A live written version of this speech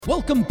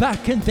Welcome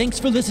back and thanks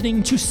for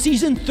listening to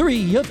Season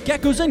 3 of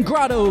Geckos and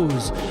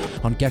Grottos.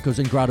 On Geckos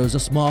and Grottos, a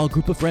small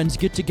group of friends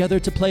get together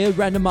to play a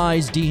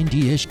randomized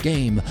D&D-ish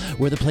game,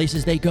 where the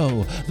places they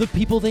go, the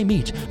people they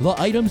meet, the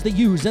items they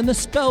use, and the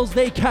spells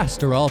they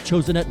cast are all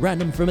chosen at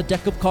random from a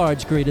deck of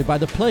cards created by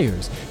the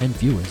players and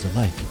viewers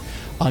alike.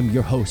 I'm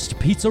your host,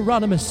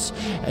 Pizzaronimus,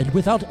 and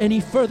without any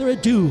further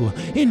ado,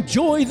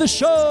 enjoy the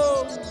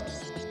show!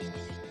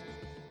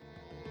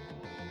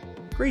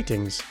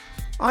 Greetings.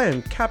 I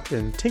am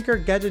Captain Tinker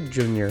Gadget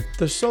Jr.,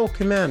 the sole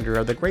commander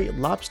of the Great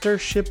Lobster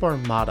Ship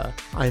Armada.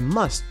 I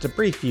must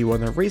debrief you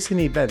on the recent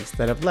events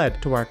that have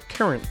led to our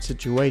current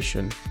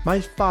situation.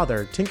 My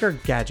father, Tinker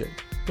Gadget,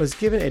 was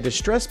given a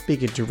distress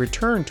beacon to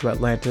return to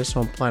Atlantis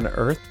on planet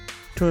Earth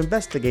to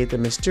investigate the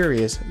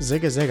mysterious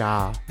Zigga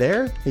Zigga.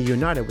 There, he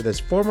united with his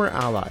former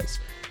allies,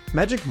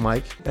 Magic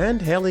Mike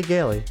and Haley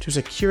Gailey, to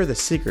secure the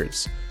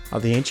secrets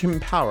of the ancient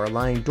power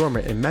lying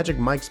dormant in Magic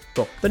Mike's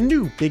book. The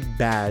new big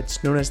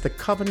bads, known as the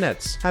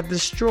Covenants, have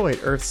destroyed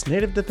Earth's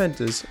native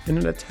defenses in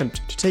an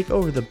attempt to take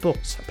over the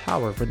book's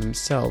power for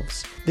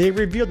themselves. They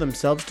reveal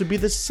themselves to be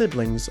the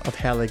siblings of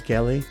Haley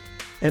Gailey,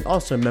 and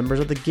also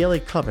members of the Gailey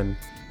Coven,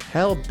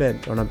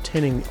 hell-bent on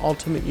obtaining the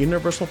ultimate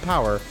universal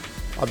power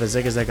of the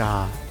Zigga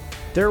Zigga.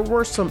 There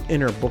were some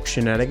inner book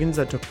shenanigans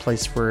that took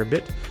place for a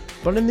bit,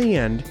 but in the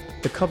end,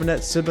 the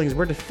Covenant siblings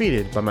were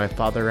defeated by my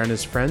father and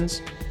his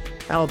friends,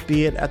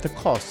 albeit at the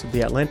cost of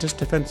the Atlantis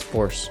Defense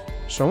Force.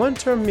 So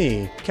enter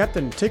me,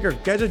 Captain Tinker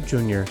Gadget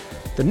Jr.,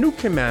 the new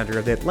commander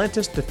of the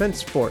Atlantis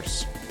Defense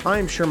Force.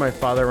 I'm sure my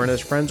father and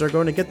his friends are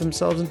going to get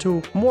themselves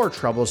into more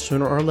trouble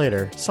sooner or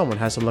later. Someone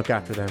has to look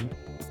after them.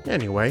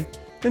 Anyway,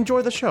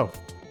 enjoy the show.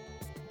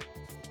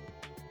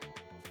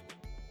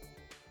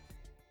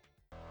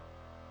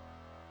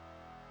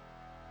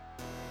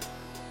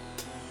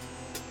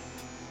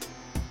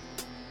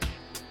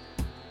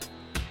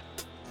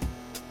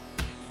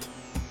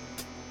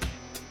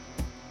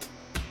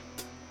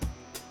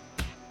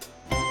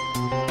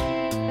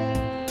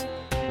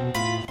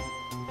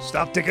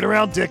 Stop dicking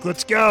around, Dick.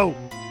 Let's go.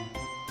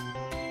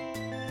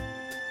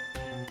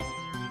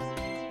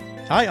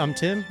 Hi, I'm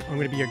Tim. I'm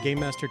going to be your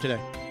game master today.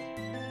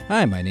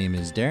 Hi, my name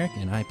is Derek,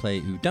 and I play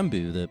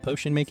Udumbu, the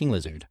potion-making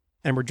lizard.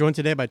 And we're joined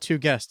today by two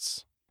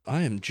guests.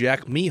 I am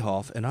Jack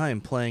Mehoff, and I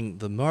am playing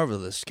the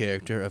marvelous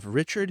character of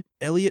Richard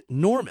Elliot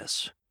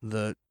Normus,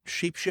 the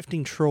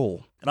shape-shifting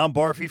troll. And I'm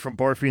Barfy from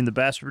Barfy and the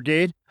Bastard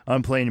Brigade.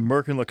 I'm playing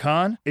Merkin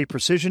Lacan, a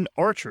precision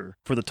archer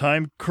for the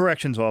Time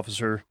Corrections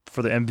Officer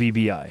for the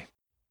MVBI.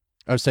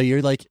 Oh, so you're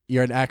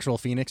an actual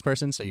Phoenix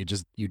person, so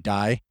you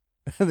die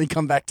and then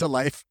come back to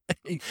life,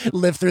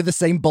 live through the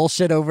same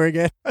bullshit over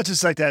again. That's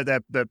just like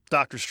that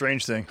Doctor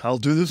Strange thing. I'll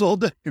do this all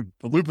day.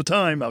 A loop of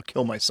time, I'll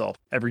kill myself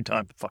every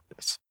time. Fuck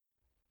this.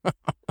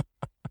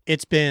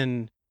 It's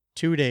been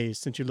 2 days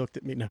since you looked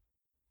at me. No.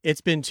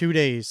 It's been 2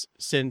 days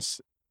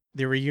since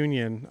the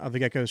reunion of the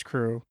Geckos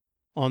crew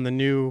on the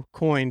new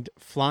coined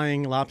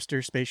Flying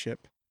Lobster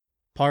spaceship,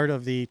 part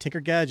of the Tinker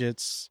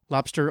Gadget's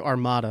Lobster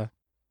Armada,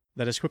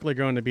 that is quickly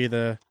growing to be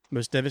the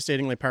most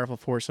devastatingly powerful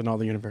force in all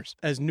the universe.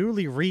 As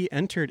newly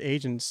re-entered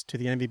agents to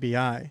the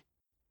MVBI,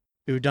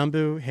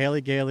 Udumbu, Haley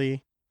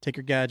Gailey,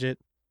 Tinker Gadget,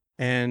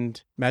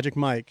 and Magic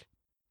Mike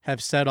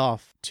have set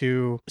off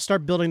to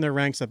start building their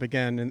ranks up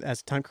again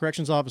as time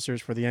corrections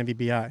officers for the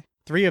MVBI.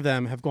 3 of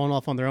them have gone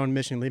off on their own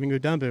mission, leaving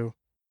Udumbu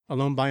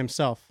alone by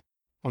himself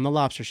on the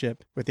lobster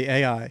ship with the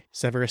AI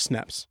Severus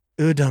Snaps.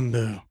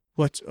 Udumbu,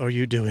 what are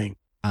you doing?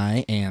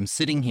 I am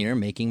sitting here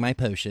making my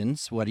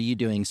potions. What are you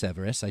doing,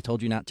 Severus? I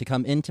told you not to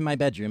come into my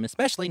bedroom,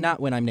 especially not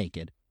when I'm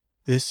naked.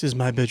 This is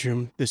my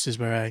bedroom. This is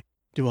where I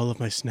do all of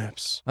my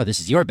snaps. Oh,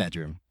 this is your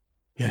bedroom?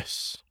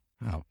 Yes.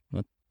 Oh,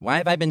 well, why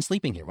have I been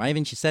sleeping here? Why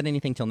haven't you said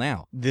anything till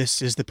now?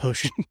 This is the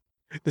potion.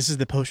 This is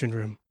the potion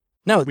room.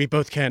 No, We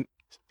both can't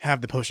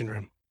have the potion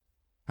room.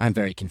 I'm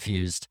very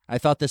confused. I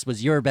thought this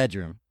was your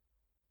bedroom.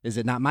 Is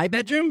it not my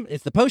bedroom?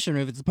 It's the potion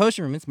room. If it's the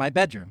potion room, it's my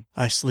bedroom.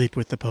 I sleep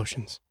with the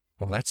potions.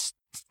 Well, that's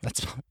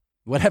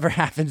whatever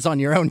happens on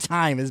your own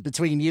time is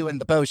between you and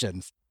the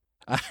potions.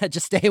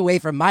 Just stay away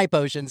from my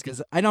potions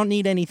because I don't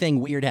need anything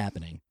weird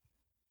happening.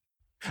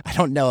 I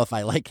don't know if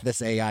I like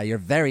this AI. You're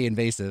very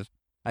invasive.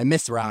 I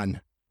miss Ron.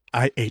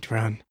 I ate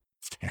Ron.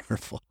 It's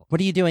terrible. What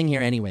are you doing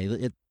here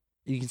anyway?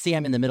 You can see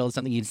I'm in the middle of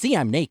something. You can see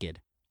I'm naked.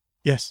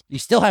 Yes, You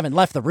still haven't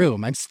left the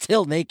room. I'm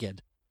still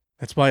naked.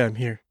 that's why I'm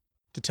here.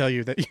 To tell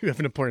you that you have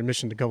an important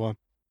mission to go on.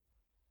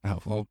 Oh,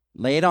 well,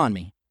 lay it on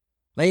me.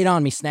 Lay it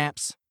on me,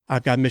 Snaps.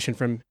 I've got a mission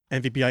from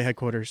MVBI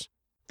headquarters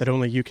that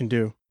only you can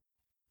do.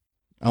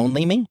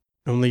 Only me?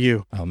 Only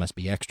you. Oh, it must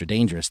be extra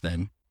dangerous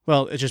then.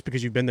 Well, it's just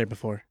because you've been there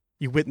before.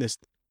 You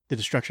witnessed the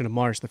destruction of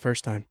Mars the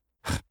first time.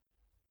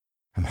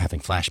 I'm having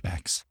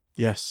flashbacks.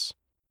 Yes.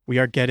 We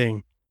are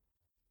getting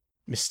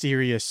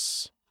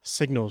mysterious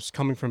signals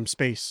coming from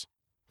space,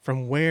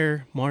 from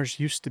where Mars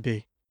used to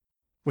be,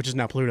 which is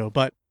now Pluto,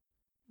 but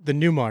the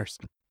new Mars.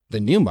 The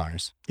new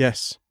Mars?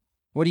 Yes.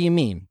 What do you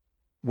mean?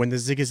 When the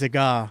Zigga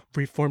Zigga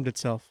reformed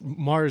itself,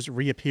 Mars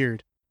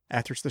reappeared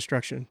after its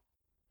destruction,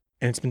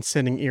 and it's been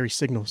sending eerie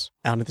signals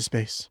out into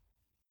space.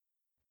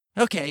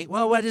 Okay,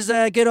 well, what does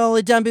good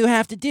old Dumbu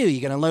have to do? You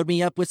gonna load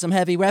me up with some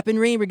heavy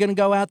weaponry? We're gonna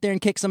go out there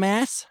and kick some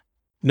ass?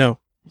 No.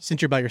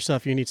 Since you're by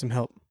yourself, you need some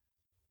help.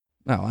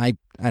 Well, I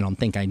don't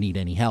think I need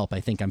any help.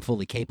 I think I'm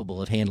fully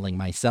capable of handling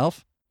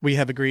myself. We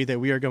have agreed that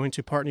we are going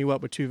to partner you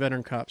up with 2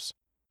 veteran cops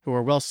who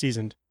are well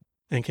seasoned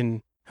and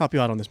can help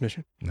you out on this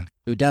mission.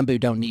 Udumbu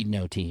don't need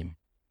no team.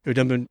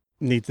 Udumbu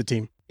needs the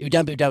team.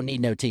 Udumbu don't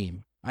need no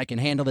team. I can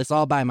handle this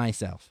all by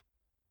myself.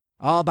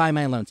 All by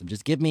my lonesome.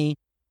 Just give me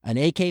an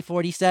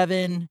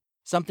AK-47,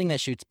 something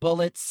that shoots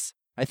bullets.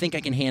 I think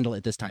I can handle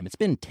it this time. It's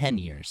been 10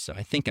 years, so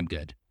I think I'm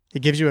good. He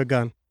gives you a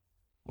gun.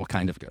 What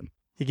kind of gun?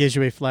 He gives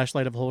you a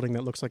flashlight of holding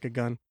that looks like a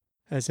gun.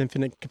 Has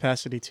infinite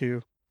capacity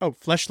to... Oh,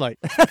 flashlight.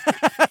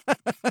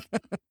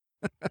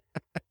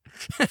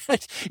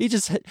 He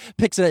just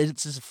picks it.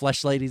 It's just a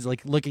fleshlight. He's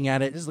like looking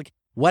at it. He's like,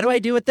 what do I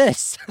do with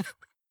this?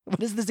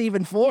 What is this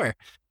even for?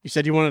 You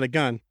said you wanted a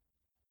gun.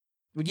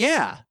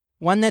 Yeah,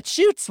 one that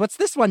shoots. What's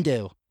this one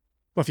do?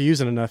 Well, if you use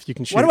it enough, you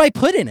can shoot. What do I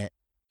put in it?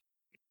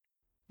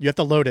 You have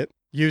to load it,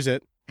 use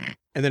it,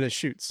 and then it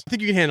shoots. I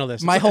think you can handle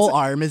this. My whole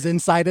arm is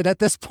inside it at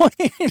this point.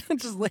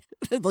 Just like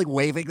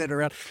waving it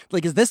around.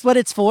 Like, is this what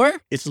it's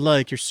for? It's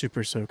like your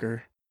super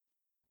soaker.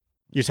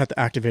 You just have to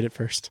activate it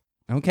first.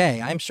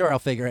 Okay, I'm sure I'll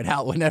figure it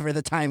out whenever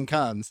the time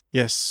comes.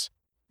 Yes.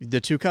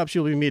 The 2 cops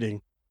you'll be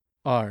meeting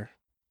are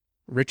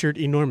Richard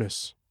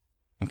Enormous.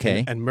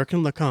 Okay. And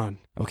Merkin Lacan.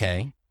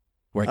 Okay.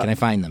 Where can I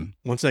find them?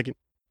 1 second.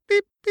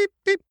 Beep, beep,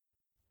 beep.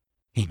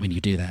 I hate when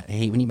you do that. I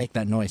hate when you make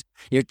that noise.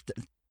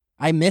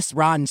 I miss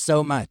Ron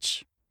so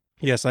much.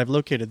 Yes, I've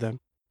located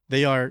them.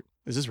 They are...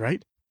 Is this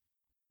right?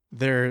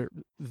 They're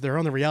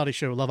on the reality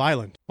show Love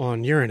Island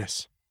on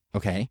Uranus.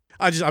 Okay.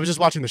 I was just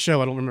watching the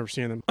show. I don't remember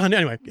seeing them.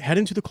 Anyway, head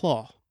into the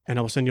Claw, and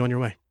I will send you on your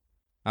way.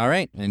 All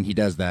right. And he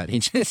does that. He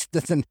just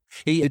doesn't...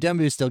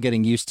 Udumbu's still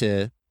getting used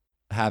to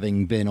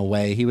having been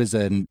away. He's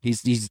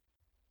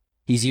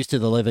used to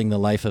living the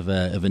life of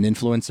an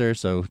influencer,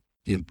 so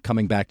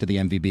coming back to the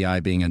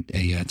MVBI, being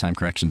a time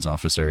corrections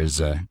officer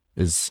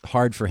is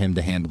hard for him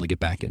to handle to get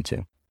back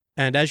into.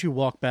 And as you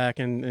walk back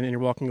and you're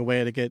walking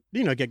away to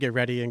get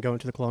ready and go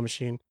into the claw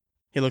machine,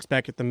 he looks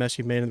back at the mess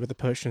you made with the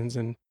potions,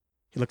 and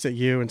he looks at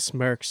you and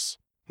smirks.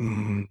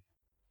 I'm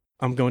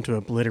going to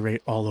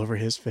obliterate all over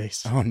his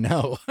face. Oh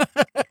no!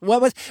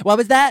 What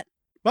was that?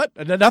 What?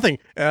 Nothing.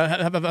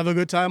 Have a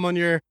good time on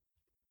your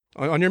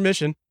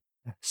mission.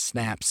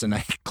 Snaps, and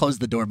I close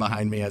the door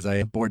behind me as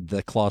I board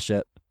the claw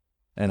ship.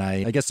 And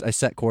I guess I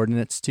set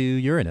coordinates to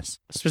Uranus.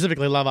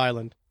 Specifically Love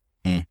Island.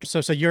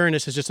 So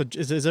Uranus is just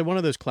is it one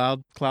of those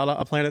cloud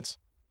planets?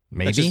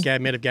 Maybe. That's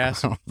just made of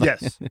gas.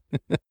 Yes.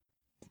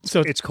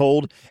 So It's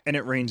cold and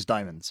it rains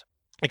diamonds.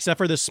 except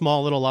for this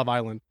small little Love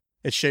Island,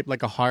 it's shaped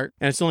like a heart,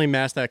 and it's the only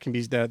mass that can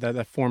be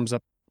that forms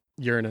up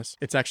Uranus.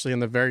 It's actually in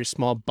the very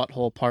small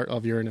butthole part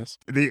of Uranus.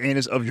 The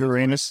anus of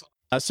Uranus.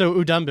 So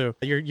Udumbu,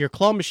 your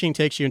claw machine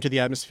takes you into the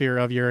atmosphere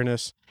of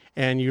Uranus,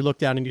 and you look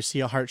down and you see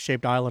a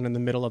heart-shaped island in the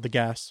middle of the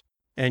gas,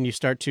 and you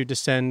start to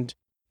descend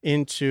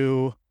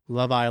into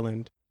Love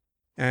Island.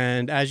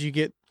 And as you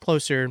get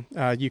closer,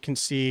 you can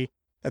see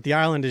that the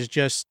island is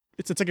just,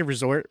 it's like a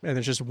resort, and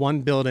there's just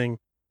one building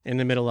in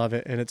the middle of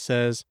it, and it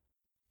says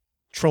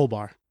Troll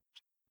Bar.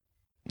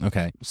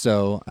 Okay,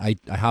 so I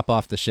hop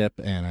off the ship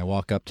and I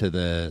walk up to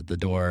the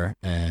door,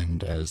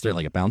 and is there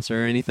like a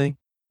bouncer or anything?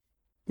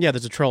 Yeah,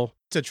 there's a troll.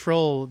 It's a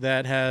troll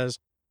that has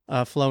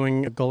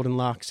flowing golden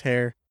locks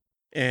hair,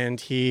 and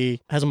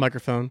he has a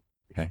microphone.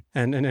 Okay.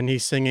 And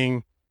he's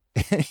singing.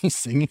 He's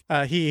singing?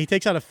 He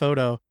takes out a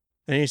photo,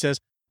 and he says,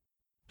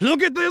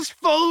 "Look at this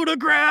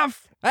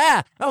photograph!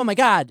 Ah! Oh my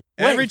God!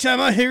 Every Wait, time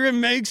I hear it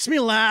makes me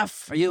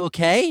laugh." are you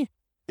okay?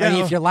 I Yeah.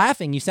 mean, if you're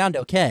laughing, you sound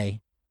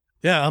okay.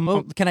 Yeah,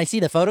 Well, can I see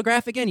the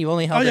photograph again? You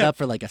only held it yeah. up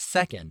for like a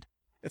second.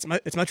 it's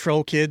my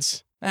troll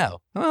kids. Oh,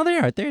 well,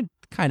 they're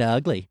kind of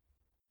ugly.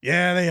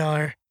 Yeah, they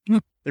are.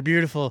 They're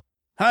beautiful.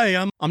 Hi,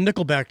 I'm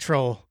Nickelback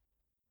Troll.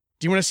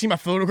 Do you want to see my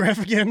photograph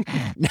again?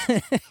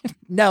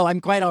 No,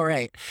 I'm quite all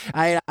right.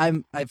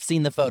 I've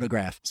seen the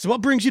photograph. So what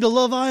brings you to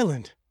Love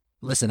Island?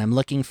 Listen, I'm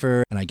looking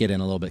for, and I get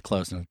in a little bit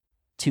closer.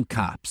 2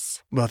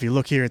 cops. Well, if you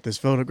look here at this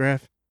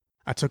photograph,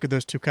 I took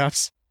those 2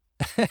 cops.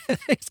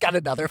 He's got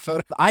another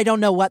photo. I don't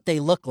know what they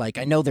look like.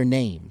 I know their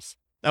names.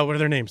 Oh, what are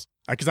their names?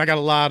 Because I got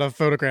a lot of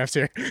photographs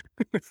here.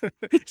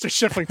 So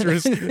shuffling through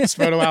his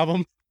photo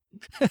album.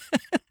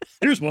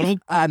 Here's one of them.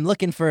 I'm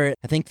looking for,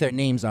 I think their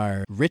names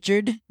are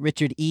Richard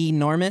E.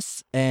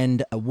 Normus,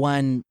 and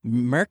one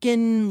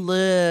Merkin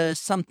Le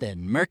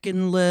something.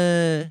 Merkin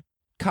Le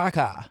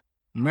Kaka.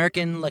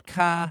 Merkin Le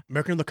Ka.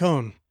 Merkin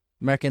Lacone.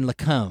 Merkin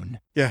Lacone.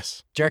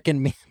 Yes. Jerkin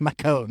me my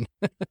cone.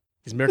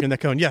 He's Merkin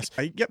Lacone. Yes.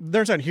 Yep.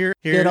 There's one here.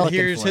 Good looking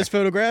Here's for. his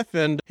photograph,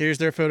 and here's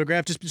their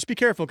photograph. Just be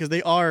careful because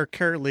they are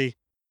currently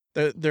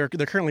they're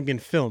currently being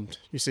filmed.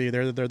 You see,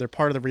 they're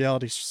part of the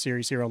reality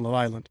series here on Love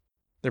Island.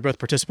 They're both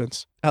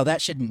participants. Oh,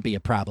 that shouldn't be a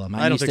problem. I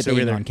I'm don't used think to so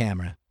being either. on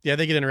camera. Yeah,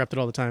 they get interrupted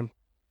all the time.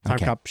 Time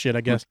Okay. cop shit,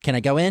 I guess. Can I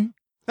go in?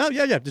 Oh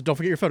yeah. Just don't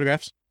forget your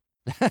photographs.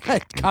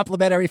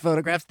 Complimentary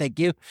photographs, thank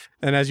you.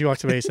 And as you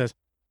walk away, he says,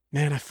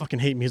 "Man, I fucking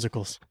hate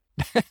musicals."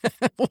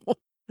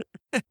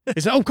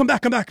 He said, "Oh, come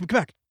back.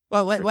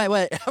 Well,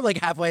 wait. I'm like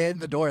halfway in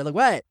the door. Like,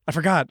 what? I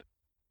forgot.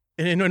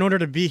 In order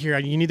to be here,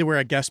 you need to wear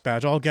a guest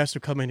badge. All guests who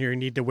come in here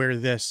need to wear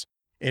this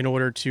in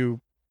order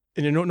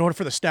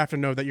for the staff to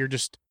know that you're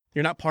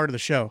not part of the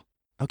show."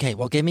 Okay,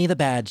 well, give me the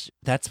badge.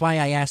 That's why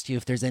I asked you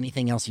if there's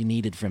anything else you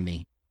needed from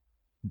me.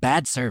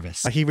 Bad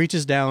service. He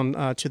reaches down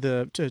to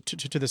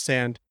the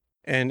sand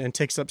and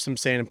takes up some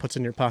sand and puts it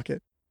in your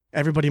pocket.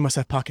 Everybody must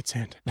have pocket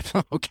sand.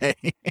 Okay.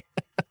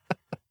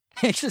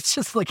 It's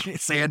just like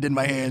sand in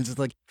my hands. It's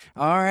like,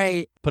 all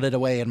right, put it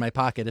away in my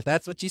pocket if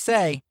that's what you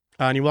say.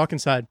 And you walk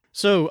inside.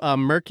 So,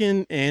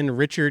 Merkin and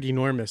Richard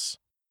Enormous,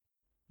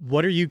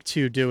 what are you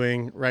two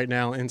doing right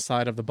now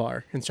inside of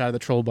the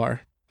troll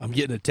bar? I'm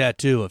getting a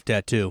tattoo of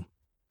tattoo.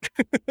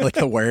 Like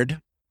the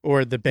word?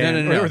 Or the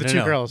band? No, or the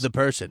two girls? The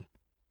person.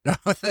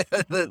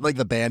 Like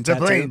the band The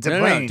tattoo? plane,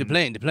 the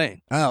plane. The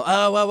plane.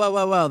 Oh,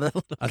 whoa.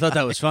 I thought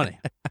that was funny.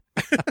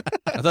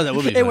 I thought that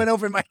would be It funny. went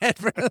over my head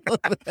for a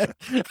little bit.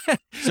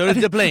 So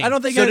did the plane. I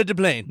don't think so did the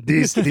plane.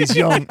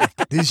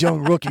 These young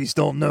rookies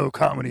don't know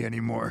comedy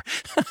anymore.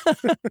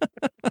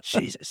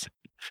 Jesus.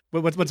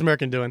 What's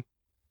Merkin doing?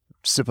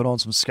 Sipping on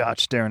some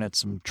scotch, staring at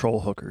some troll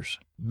hookers.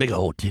 Big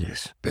old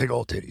titties. Big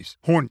old titties.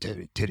 Horn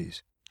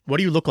titties. What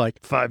do you look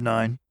like?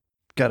 5'9".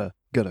 Got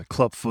a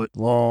clubfoot,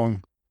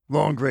 long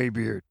gray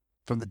beard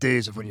from the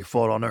days of when you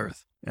fought on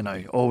Earth. And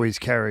I always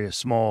carry a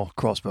small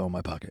crossbow in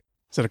my pocket.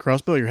 Is that a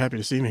crossbow? You're happy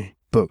to see me.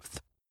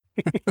 Both.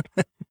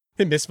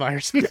 It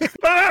misfires.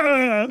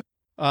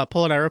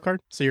 Pull an arrow card.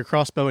 So your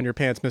crossbow in your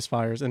pants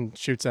misfires and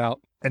shoots out.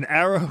 An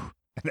arrow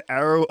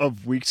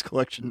of Week's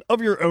collection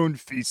of your own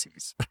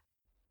feces.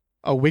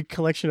 A wig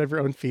collection of your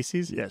own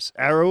feces? Yes,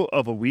 arrow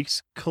of a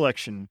week's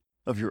collection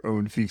of your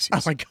own feces.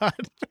 Oh my god.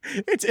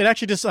 It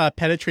actually just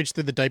penetrates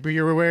through the diaper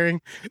you were wearing.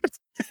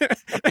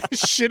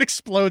 Shit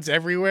explodes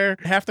everywhere.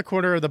 Half the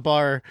corner of the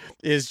bar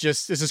is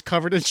just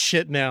covered in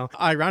shit now.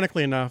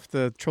 Ironically enough,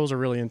 the trolls are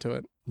really into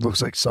it.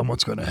 Looks like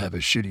someone's going to have a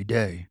shitty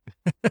day.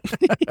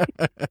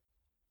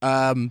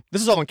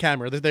 This is all on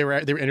camera. They were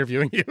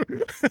interviewing you.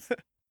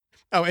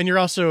 Oh, and you're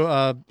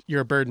also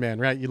you're a bird man,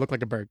 right? You look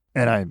like a bird.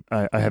 And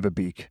I have a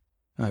beak.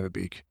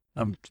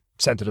 I'm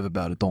sensitive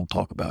about it. Don't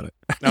talk about it.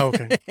 Oh,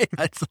 okay.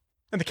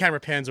 And the camera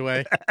pans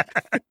away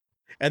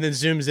and then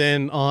zooms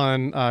in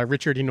on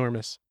Richard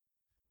Enormous.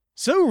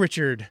 So,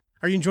 Richard,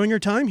 are you enjoying your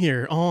time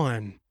here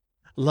on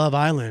Love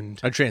Island?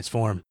 I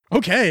transform.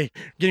 Okay,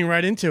 getting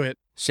right into it.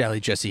 Sally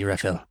Jesse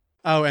Raphael.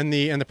 Oh, and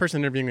the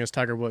person interviewing me is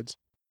Tiger Woods.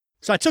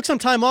 So I took some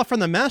time off from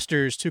the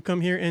Masters to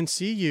come here and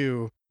see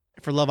you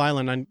for Love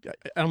Island. I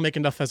don't make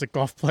enough as a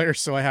golf player,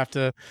 so I have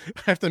to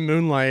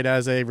moonlight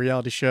as a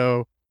reality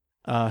show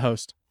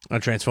host. I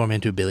transform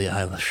into Billie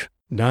Eilish.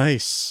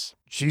 Nice.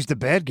 She's the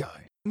bad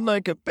guy.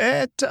 Like a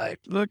bad type,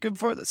 looking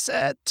for the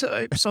sad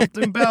type.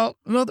 Something about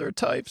other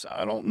types.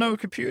 I don't know,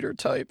 computer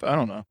type. I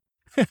don't know.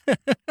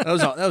 That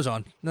was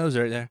on. That was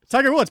right there.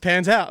 Tiger Woods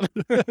pans out.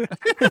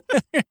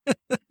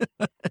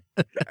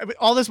 I mean,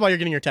 all this while you're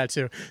getting your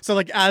tattoo. So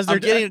like as they're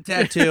I'm getting a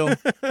tattoo.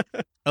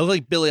 I look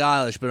like Billie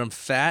Eilish, but I'm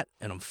fat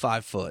and I'm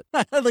 5 foot.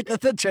 Like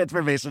the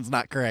transformation's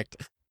not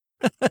correct.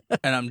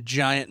 And I'm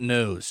giant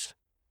nose,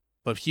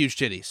 but huge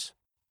titties.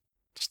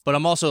 But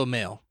I'm also a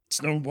male.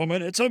 It's no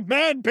woman, it's a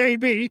man,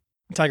 baby.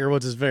 Tiger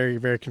Woods is very,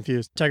 very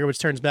confused. Tiger Woods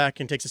turns back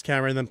and takes his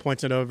camera and then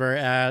points it over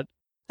at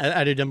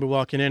Adidumbu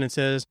walking in and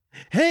says,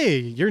 "Hey,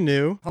 you're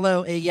new."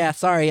 Hello. Yeah,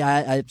 sorry.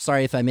 I'm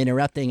sorry if I'm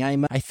interrupting. I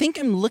think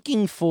I'm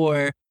looking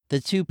for the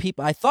two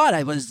people. I thought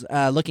I was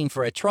looking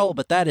for a troll,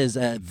 but that is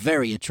a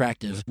very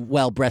attractive,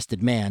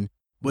 well-breasted man.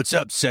 What's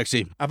up,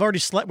 sexy? I've already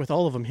slept with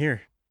all of them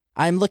here.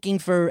 I'm looking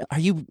for. Are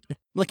you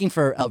looking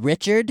for a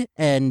Richard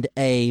and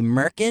a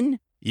Merkin?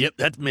 Yep,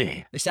 that's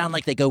me. They sound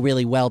like they go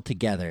really well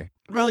together.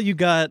 Well, you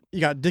got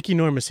Dick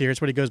Enormous here.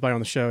 It's what he goes by on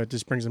the show. It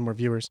just brings in more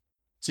viewers.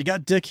 So you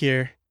got Dick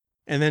here,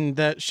 and then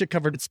that shit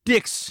covered. It's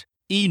dicks.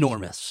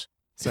 Enormous.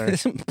 Sorry,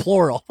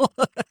 Plural.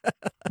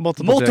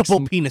 multiple dicks.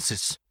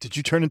 penises. Did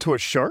you turn into a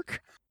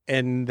shark?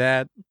 And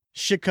that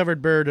shit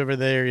covered bird over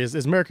there is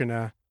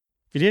Merkin.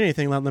 If you need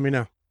anything, let me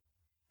know.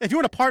 If you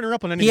want to partner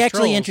up on any, He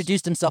actually trolls,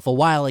 introduced himself a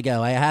while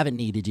ago. I haven't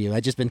needed you. I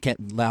just been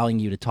kept allowing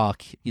you to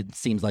talk. It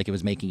seems like it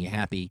was making you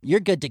happy. You're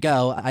good to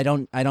go. I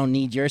don't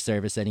need your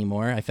service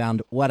anymore. I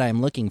found what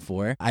I'm looking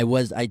for. I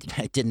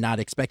did not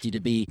expect you to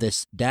be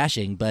this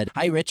dashing, but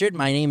hi, Richard.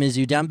 My name is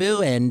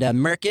Udumbu, and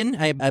Merkin,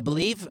 I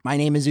believe. My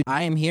name is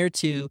I am here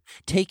to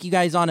take you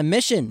guys on a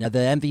mission. The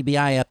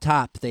MVBI up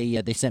top,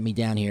 they sent me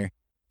down here.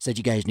 Said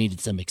you guys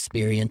needed some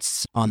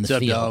experience on the What's up,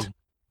 field. dog?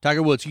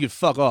 Tiger Woods, you could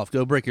fuck off.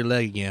 Go break your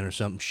leg again or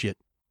something shit.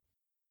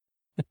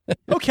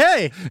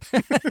 okay.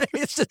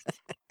 It's just-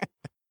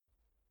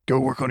 Go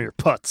work on your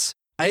putts.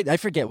 I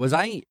forget. Was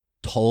I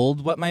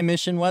told what my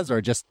mission was,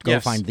 or just go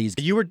Yes. find these?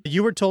 You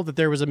were told that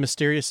there was a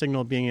mysterious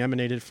signal being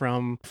emanated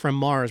from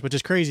Mars, which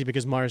is crazy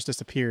because Mars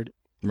disappeared.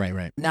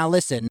 Right. Now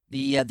listen,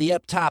 the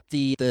up top,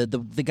 the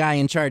guy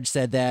in charge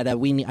said that I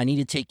need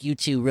to take you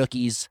two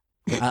rookies.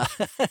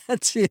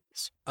 To,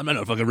 I'm not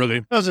a fucking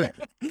rookie. How's it?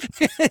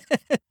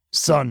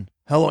 Son,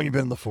 how long you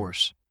been in the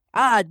force?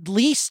 at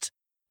least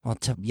Well,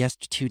 it took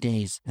 2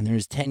 days, and there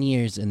was 10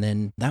 years, and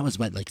then that was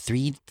what, like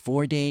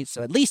 3-4 days?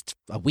 So at least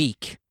a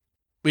week.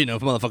 We know,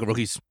 motherfucking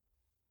rookies.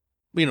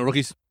 We know,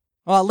 rookies.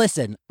 Well,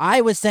 listen,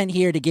 I was sent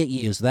here to get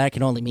you, so that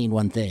can only mean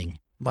one thing.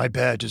 My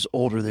badge is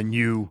older than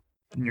you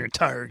in your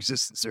entire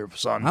existence there,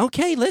 son.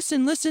 Okay,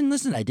 listen.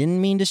 I didn't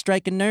mean to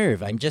strike a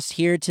nerve. I'm just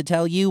here to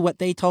tell you what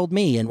they told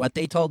me, and what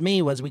they told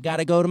me was we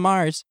gotta go to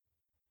Mars.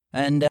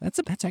 And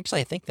that's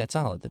actually, I think that's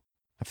all.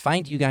 I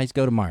find you guys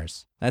go to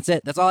Mars. That's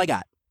it. That's all I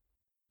got.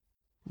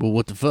 Well,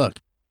 what the fuck?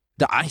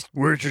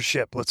 Where's your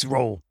ship? Let's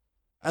roll.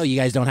 Oh, you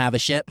guys don't have a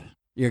ship?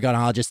 You're gonna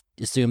all just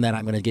assume that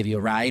I'm gonna give you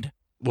a ride?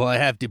 Well, I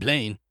have the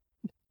plane.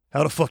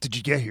 How the fuck did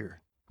you get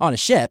here? On a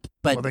ship,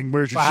 but Well, then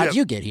where's your how'd ship?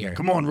 you get here?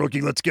 Come on,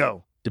 rookie, let's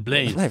go. The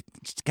plane.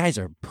 These guys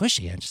are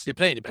pushy. The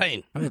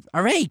plane.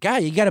 All right, guy,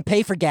 you gotta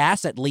pay for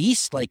gas at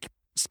least. Like,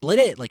 split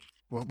it. Like,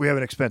 Well, we have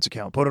an expense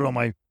account. Put it on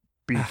my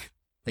beak.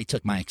 they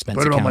took my expense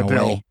Put it on account my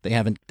away.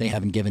 bill. They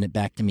haven't given it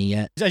back to me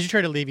yet. As you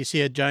try to leave, you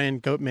see a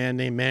giant goat man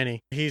named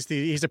Manny. He's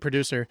the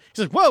producer.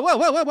 He says, "Whoa, whoa,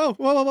 whoa, whoa, whoa,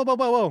 whoa, whoa, whoa,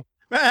 whoa, whoa!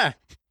 Ah!"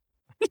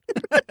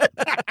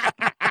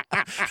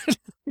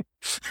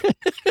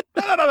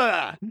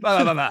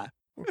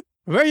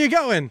 Where are you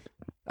going?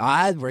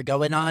 We're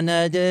going on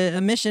a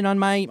mission on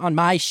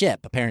my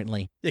ship,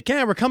 apparently. You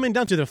can't. We're coming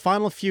down to the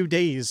final few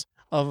days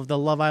of the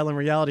Love Island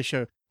reality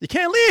show. You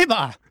can't leave.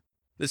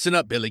 Listen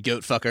up, Billy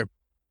Goat fucker.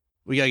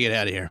 We gotta get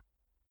out of here.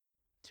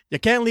 You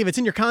can't leave. It's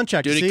in your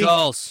contract. you Duty see?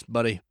 calls,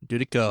 buddy.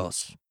 Duty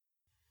calls.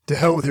 To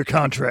hell with your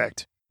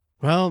contract.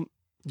 Well,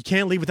 you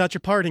can't leave without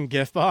your parting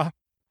gift,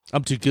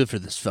 I'm too good for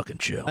this fucking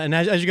show. And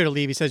as you go to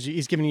leave, he says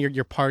he's giving you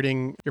your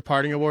parting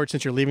award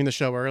since you're leaving the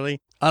show early.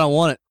 I don't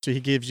want it. So he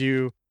gives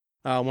you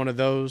one of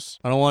those,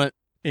 I don't want it.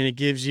 and he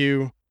gives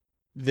you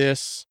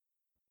this,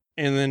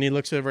 and then he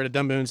looks over at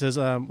Dumbo and says,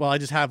 "Well, I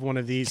just have one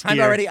of these." I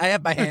here."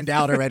 have my hand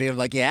out already. I'm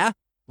like, yeah.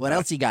 What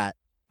else you got?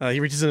 He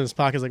reaches in his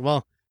pocket. He's like,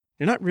 "Well,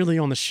 you're not really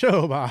on the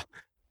show, Ba.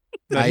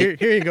 But here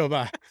you go,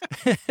 Ba."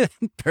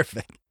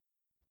 Perfect.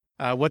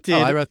 What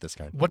I wrote this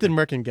card. What did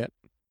Merkin get?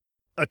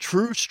 A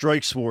true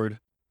strike sword.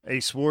 A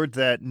sword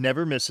that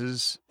never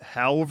misses,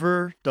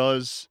 however,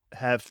 does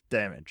have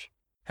damage.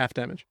 Half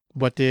damage.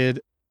 What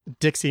did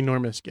Dixie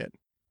Normus get?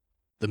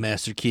 The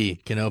master key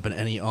can open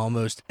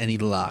almost any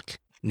lock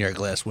near a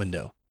glass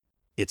window.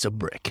 It's a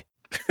brick.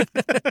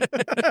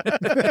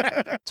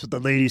 That's what the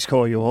ladies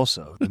call you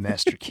also, the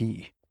master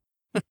key.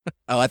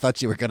 Oh, I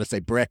thought you were going to say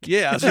brick.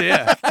 Yeah,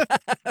 yeah.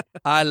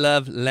 I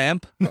love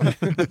lamp.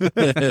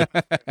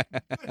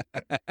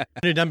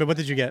 Dumbo, what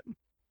did you get?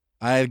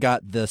 I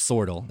got the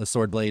swordle. The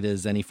sword blade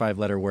is any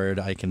 5-letter word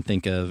I can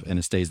think of, and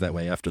it stays that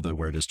way after the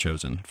word is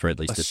chosen for at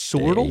least A a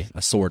swordle? day.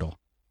 A swordle.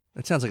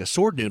 That sounds like a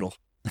sword noodle.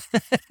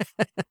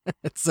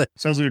 It's a,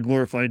 Sounds like a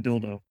glorified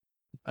dildo.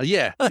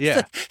 Yeah,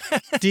 yeah.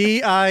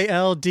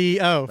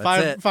 DILDO.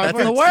 That's it. Five That's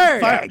words. the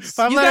word.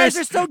 Five You letters. guys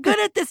are so good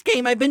at this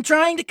game. I've been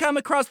trying to come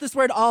across this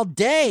word all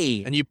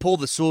day. And you pull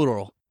the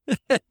sword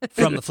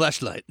from the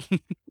fleshlight.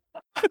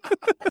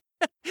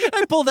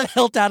 I pull the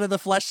hilt out of the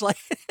fleshlight,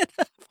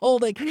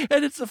 holding,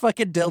 and it's a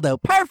fucking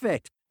dildo.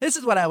 Perfect. This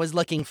is what I was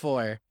looking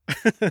for.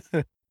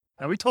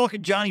 Are we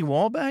talking Johnny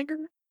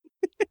Wallbanger?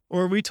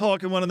 Or are we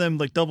talking one of them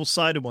like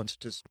double-sided ones?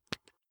 Just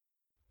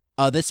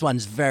Oh, this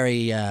one's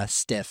very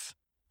stiff,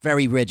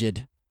 very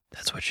rigid.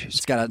 that's what she's.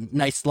 It's got a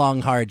nice,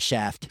 long, hard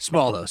shaft.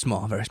 Small, though.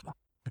 Small. Very small.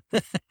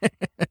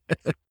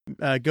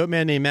 Goat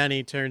man named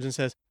Manny turns and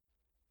says,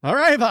 "All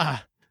right,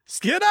 Ba,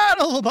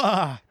 skedaddle,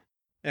 Ba,"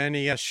 and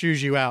he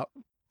shoos you out.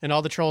 And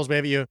all the trolls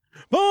wave at you.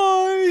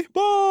 Bye,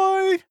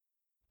 bye.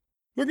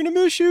 We're gonna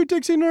miss you,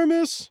 Dixie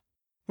Normus,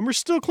 and we're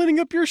still cleaning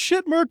up your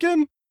shit,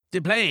 Merkin. The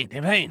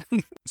plane.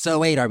 So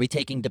wait, are we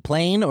taking the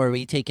plane or are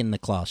we taking the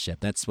claw ship?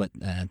 That's what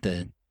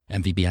the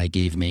MVBI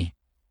gave me.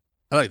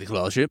 I like the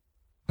claw ship.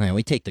 Yeah,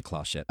 we take the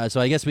claw ship. So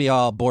I guess we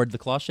all board the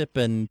claw ship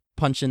and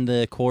punch in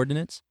the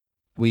coordinates.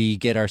 We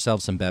get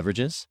ourselves some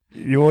beverages.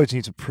 You always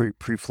need some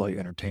pre-flight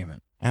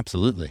entertainment.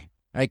 Absolutely.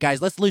 All right,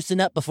 guys, let's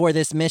loosen up before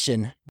this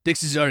mission.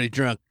 Dixie's already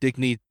drunk. Dick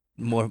needs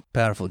more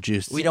powerful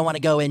juice. We don't want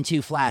to go in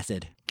too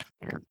flaccid.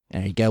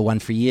 There you go, one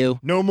for you.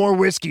 No more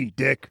whiskey,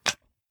 Dick.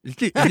 Is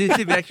this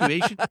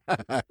evacuation?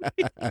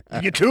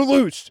 You get too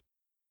loose.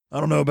 I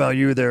don't know about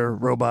you there,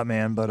 Robot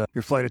Man, but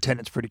your flight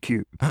attendant's pretty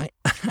cute.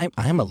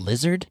 I'm a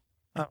lizard.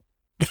 Oh.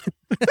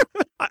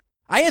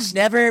 I have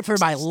never, for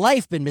my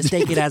life, been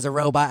mistaken as a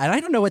robot, and I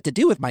don't know what to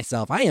do with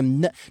myself.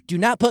 Do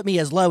not put me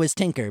as low as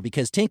Tinker,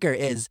 because Tinker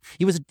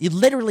he was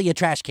literally a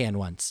trash can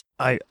once.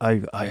 I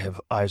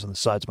have eyes on the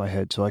sides of my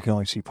head, so I can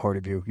only see part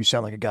of you. You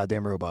sound like a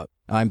goddamn robot.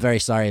 Oh, I'm very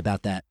sorry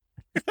about that.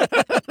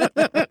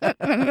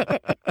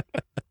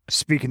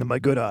 Speaking of my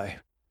good eye.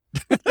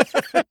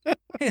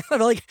 I'm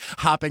like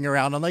hopping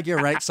around on like your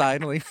right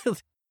side. Like,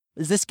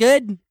 Is this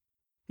good?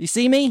 You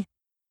see me?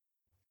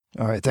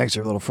 All right, thanks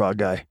there, little frog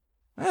guy.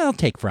 I'll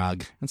take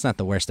Frog. That's not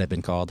the worst I've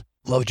been called.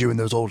 Loved you in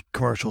those old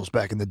commercials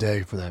back in the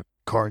day for that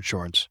car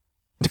insurance.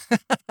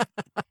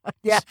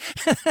 Yeah.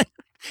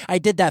 I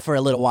did that for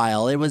a little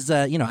while. It was,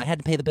 I had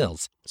to pay the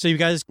bills. So you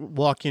guys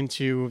walk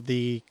into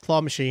the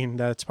claw machine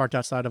that's parked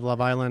outside of Love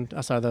Island,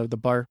 outside of the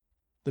bar.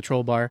 the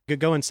troll bar. You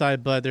go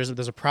inside, but there's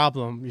a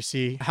problem. You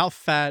see, how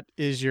fat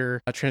is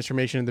your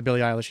transformation into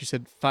Billie Eilish? You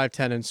said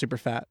 5'10" and super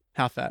fat.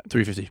 How fat?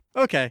 350.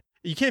 Okay.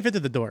 You can't fit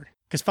through the door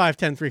because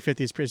 5'10",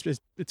 350 is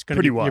it's going to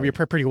Pretty be wide. You're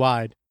pretty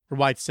wide. Or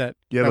wide set.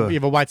 You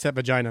have a wide set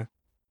vagina.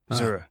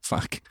 Zero.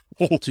 Fuck.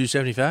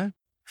 275?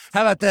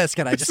 How about this?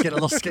 Can I just get a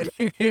little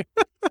skinnier?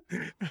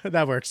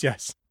 That works,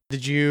 yes.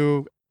 Did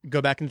you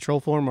go back into troll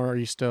form, or are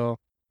you still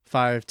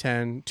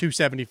 5'10",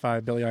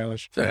 275 Billie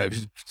Eilish?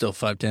 Still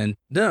 5'10".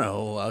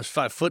 No, I was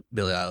 5 foot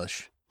Billie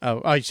Eilish.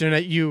 Oh, so now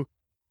you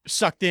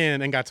sucked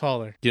in and got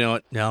taller. You know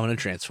what? Now I'm going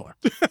to transform.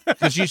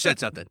 Because you said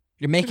something.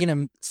 You're making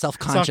him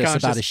self-conscious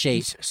Self-conscious. about his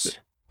shape. Jesus.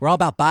 We're all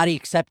about body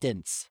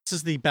acceptance. This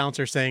is the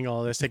bouncer saying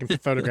all this, taking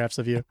photographs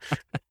of you.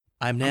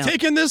 I'm now,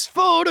 Taking this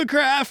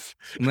photograph.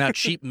 I'm now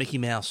cheap Mickey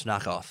Mouse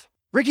knockoff.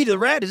 Ricky the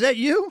Rat, is that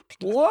you?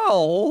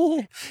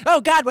 Whoa.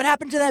 Oh, God, what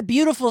happened to that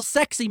beautiful,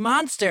 sexy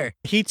monster?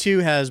 He too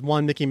has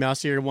one Mickey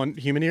Mouse ear, one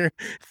human ear.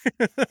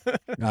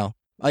 Oh.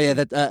 Oh, yeah,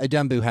 that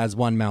Dumbu has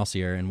one mouse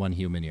ear and one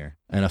human ear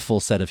and a full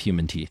set of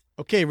human teeth.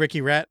 Okay,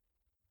 Ricky Rat,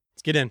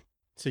 let's get in.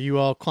 So you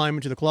all climb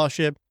into the claw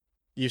ship.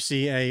 You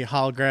see a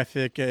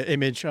holographic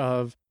image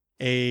of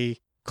a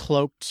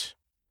cloaked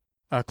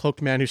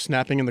man who's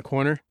snapping in the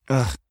corner.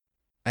 Ugh,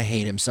 I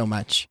hate him so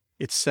much.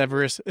 It's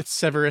Severus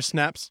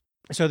Snaps.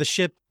 So the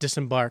ship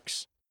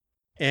disembarks,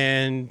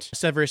 and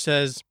Severus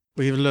says,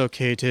 "We've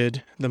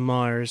located the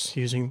Mars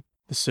using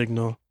the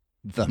signal.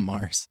 The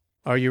Mars.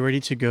 Are you ready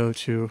to go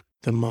to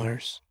the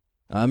Mars?"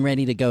 I'm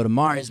ready to go to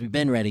Mars. We've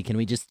been ready. Can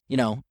we just,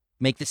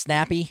 make this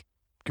snappy?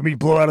 Can we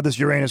blow out of this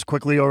Uranus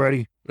quickly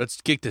already? Let's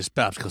kick this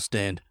popsicle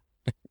stand.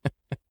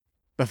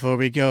 Before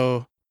we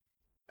go,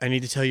 I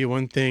need to tell you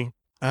one thing.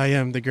 I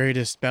am the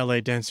greatest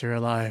ballet dancer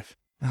alive.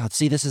 Oh,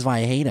 see, this is why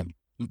I hate him.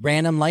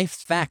 Random life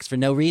facts for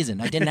no reason.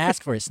 I didn't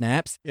ask for it,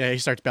 Snaps. Yeah, he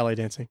starts ballet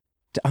dancing.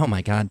 Oh,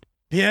 my God.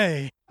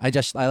 Yay! I'd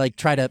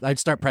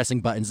start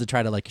pressing buttons to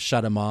try to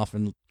shut him off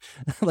and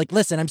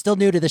listen, I'm still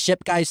new to the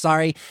ship, guys.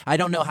 Sorry. I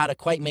don't know how to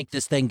quite make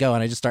this thing go.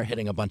 And I just start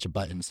hitting a bunch of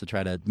buttons to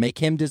try to make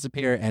him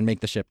disappear and make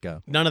the ship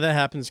go. None of that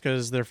happens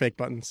because they're fake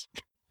buttons.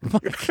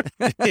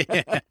 They're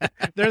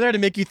there to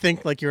make you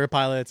think like you're a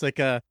pilot. It's like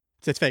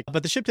it's fake.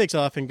 But the ship takes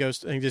off and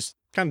goes and just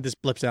kind of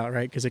just blips out,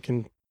 right? Because it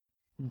can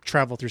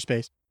travel through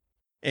space.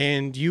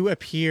 And you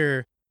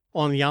appear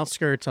on the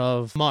outskirts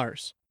of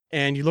Mars.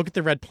 And you look at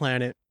the red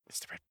planet. It's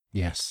the red.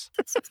 Yes.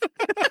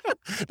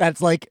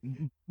 That's like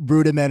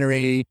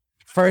rudimentary,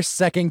 first,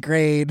 second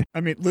grade. I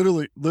mean,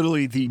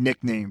 literally the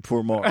nickname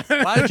for Mars.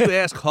 Why did you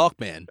ask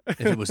Hawkman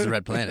if it was the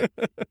red planet?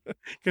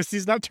 Because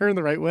he's not turned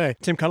the right way.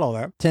 Tim, cut all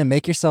that. Tim,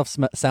 make yourself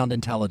sound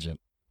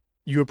intelligent.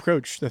 You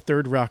approach the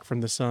third rock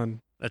from the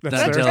sun. That's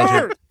That's not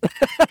intelligent.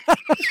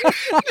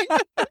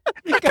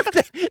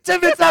 Tim,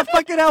 it's not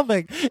fucking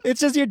helping. It's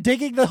just you're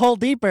digging the hole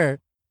deeper.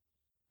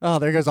 Oh,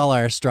 there goes all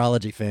our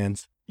astrology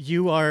fans.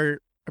 You are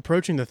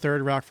approaching the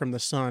third rock from the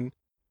sun,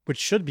 which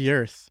should be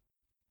Earth.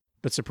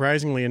 But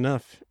surprisingly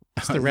enough,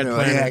 it's the red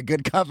planet. Yeah,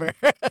 good cover.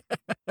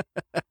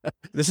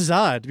 This is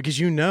odd because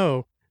you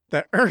know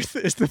that Earth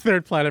is the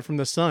third planet from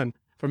the sun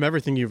from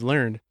everything you've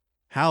learned.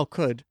 How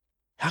can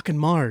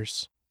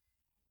Mars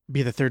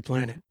be the third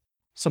planet?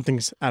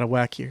 Something's out of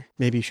whack here.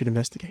 Maybe you should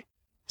investigate,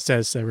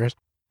 says Severus.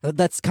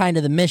 That's kind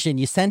of the mission.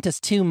 You sent us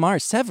to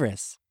Mars,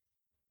 Severus.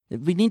 I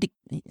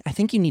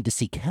think you need to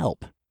seek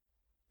help.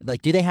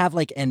 Do they have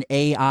an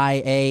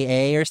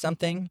AIAA or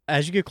something?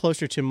 As you get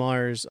closer to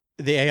Mars,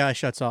 the AI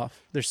shuts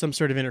off. There's some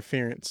sort of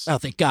interference. Oh,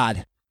 thank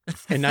God.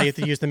 And now you have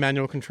to use the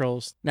manual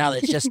controls. Now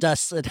it's just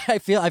us. I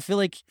feel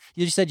like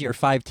you said you're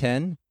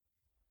 5'10",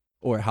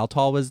 or how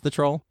tall was the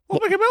troll? Well,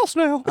 Mickey Mouse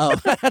now. Oh,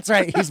 that's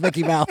right. He's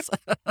Mickey Mouse.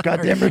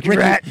 Goddamn Ricky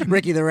Rat.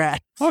 Ricky the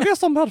Rat. I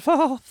guess I'm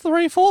about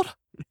 3 foot.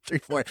 3,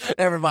 4.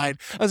 Never mind.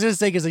 I was gonna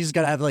say because he's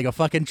gotta have a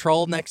fucking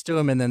troll next to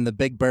him, and then the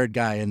big bird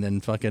guy, and then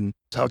fucking.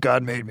 That's how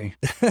God made me.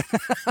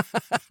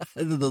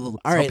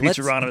 All right,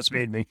 Pizza Ronos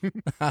made me.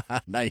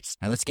 Nice.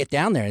 Now let's get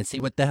down there and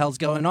see what the hell's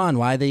going on.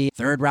 Why the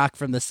third rock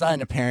from the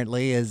sun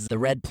apparently is the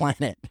red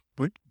planet.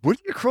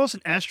 Wouldn't you cross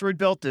an asteroid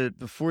belt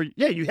before?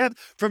 Yeah, you have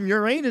from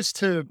Uranus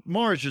to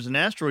Mars. There's an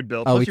asteroid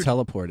belt. Oh, Plus we you're-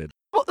 teleported.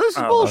 Well, this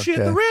is Oh, bullshit.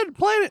 okay. The red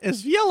planet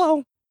is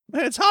yellow.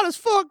 And it's hot as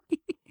fuck.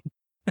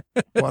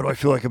 Why do I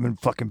feel like I'm in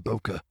fucking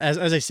Boca? As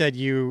I said,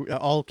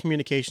 all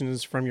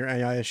communications from your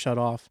AI is shut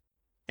off,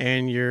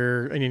 and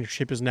your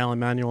ship is now in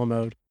manual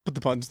mode. But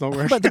the buttons don't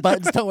work. But the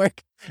buttons don't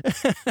work.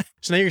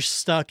 So now you're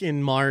stuck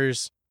in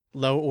Mars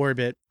low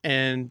orbit,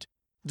 and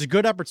it's a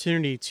good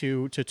opportunity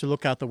to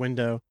look out the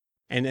window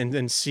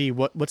and see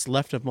what's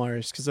left of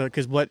Mars.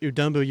 Because what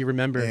Udumbu you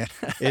remember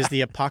is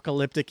the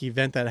apocalyptic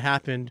event that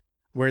happened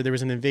where there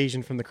was an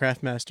invasion from the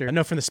Craftmaster. I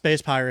know from the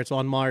space pirates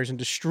on Mars and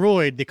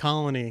destroyed the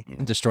colony.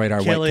 Destroyed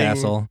our Killing- White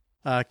Castle.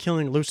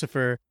 Killing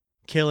Lucifer,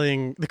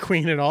 killing the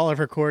Queen and all of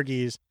her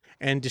corgis,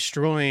 and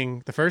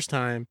destroying, the first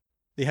time,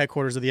 the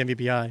headquarters of the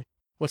MVPI.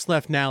 What's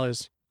left now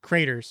is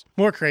craters,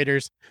 more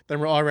craters than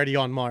were already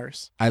on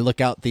Mars. I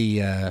look out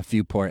the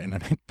viewport and I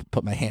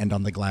put my hand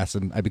on the glass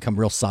and I become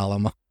real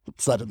solemn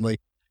suddenly.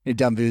 And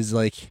Dumbu's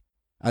like,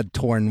 a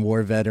torn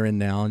war veteran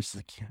now. I'm just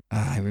like,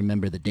 I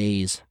remember the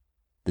days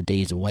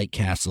of White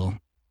Castle,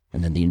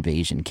 and then the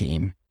invasion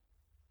came,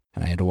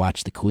 and I had to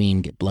watch the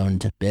Queen get blown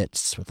to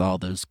bits with all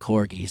those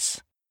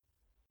corgis,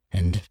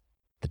 and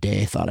the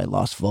day I thought I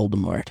lost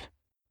Voldemort.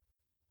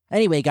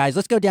 Anyway, guys,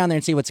 let's go down there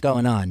and see what's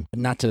going on.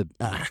 Not to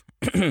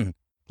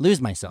lose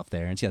myself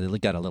there and see how they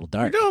got a little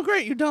dark. You're doing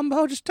great, you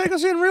Dumbo. Just take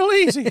us in real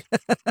easy.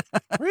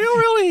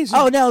 real easy.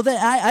 Oh, no,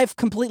 I've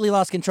completely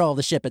lost control of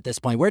the ship at this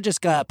point. We're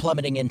just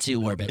plummeting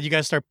into orbit. You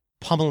guys start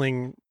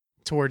pummeling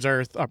towards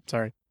Earth. Oh,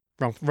 sorry.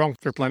 Wrong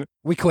for planet.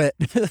 We quit.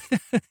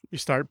 You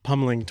start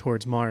pummeling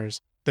towards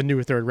Mars, the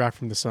new third rock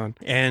from the sun.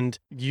 And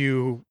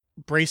you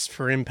brace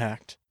for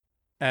impact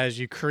as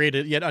you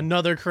created yet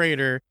another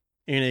crater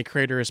in a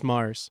craterous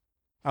Mars.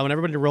 I want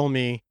everybody to roll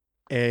me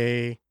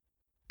a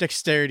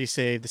dexterity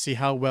save to see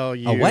how well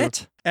you... A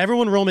what?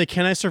 Everyone roll me,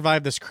 can I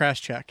survive this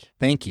crash check?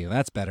 Thank you.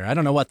 That's better. I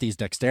don't know what these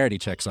dexterity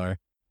checks are.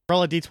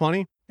 Roll a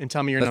d20 and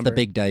tell me your That's number. the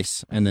big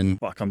dice. And then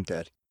Fuck, I'm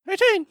dead.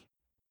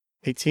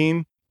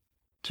 18.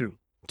 2.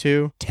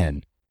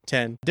 10.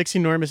 10. Dixie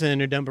Normus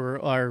and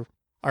Udumber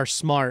are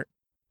smart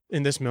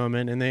in this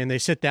moment, and they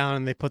sit down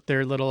and they put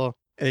their little...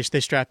 They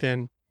strap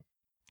in.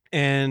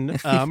 And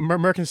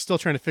Merkin's still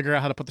trying to figure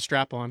out how to put the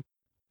strap on.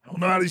 I don't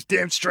know how these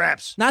damn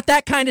straps. Not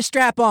that kind of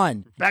strap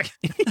on. Back.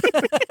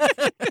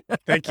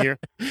 Thank you.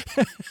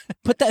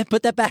 Put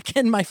that back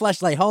in my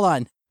fleshlight. Hold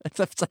on.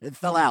 It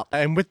fell out.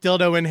 And with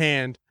dildo in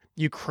hand,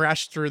 you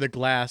crash through the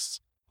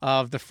glass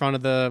of the front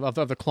of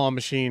the claw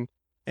machine,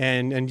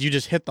 and you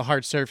just hit the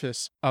hard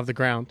surface of the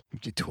ground. I'm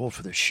too old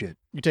for this shit.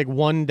 You take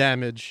 1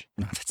 damage.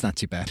 No, that's not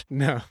too bad.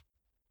 No.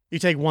 You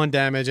take 1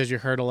 damage as you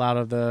hurtle out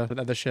of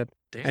the ship.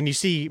 Damn. And you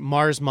see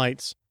Mars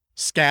mites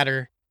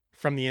scatter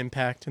from the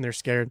impact, and they're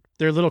scared.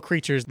 They're little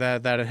creatures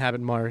that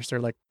inhabit Mars.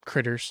 They're like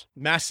critters.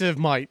 Massive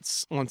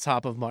mites on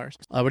top of Mars.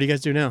 What do you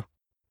guys do now?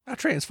 I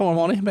transform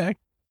on impact.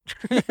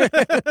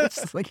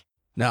 It's like,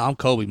 No, I'm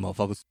Kobe,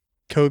 motherfuckers.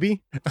 Kobe?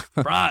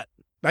 Right.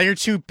 Now you're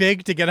too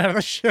big to get out of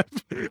the ship.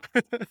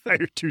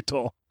 You're too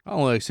tall. I'm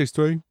only like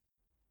 6'3".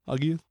 I'll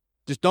give you.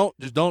 Just don't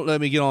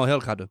let me get on a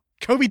helicopter.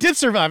 Kobe did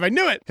survive. I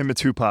knew it. Him and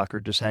Tupac are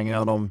just hanging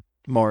out on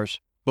Mars.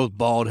 Both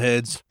bald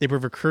heads. They were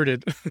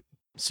recruited.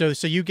 So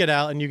you get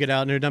out, and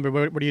Udumber,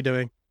 what are you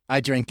doing? I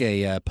drink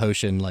a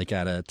potion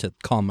to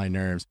calm my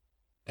nerves,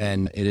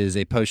 and it is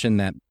a potion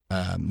that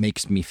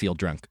makes me feel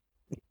drunk.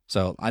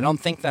 So I don't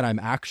think that I'm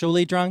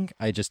actually drunk.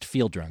 I just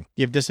feel drunk.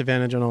 You have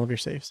disadvantage on all of your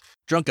saves.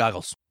 Drunk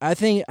goggles. I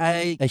think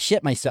I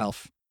shit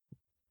myself.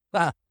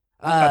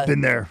 I've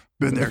been there,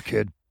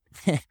 kid.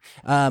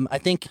 I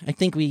think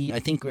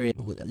we're.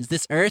 Is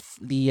this Earth,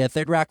 the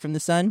third rock from the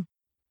sun?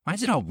 Why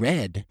is it all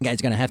red? You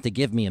guys gonna have to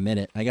give me a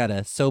minute. I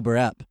gotta sober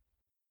up.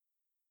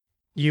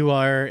 You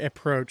are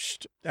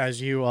approached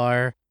as you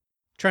are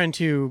trying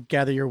to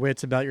gather your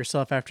wits about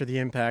yourself after the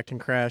impact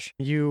and crash.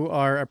 You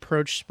are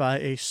approached by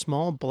a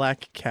small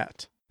black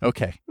cat.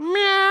 Okay.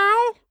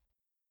 Meow.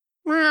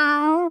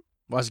 Meow.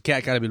 Why's the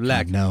cat gotta be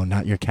black? No,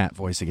 not your cat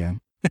voice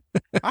again.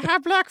 I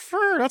have black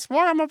fur. That's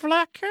why I'm a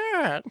black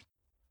cat.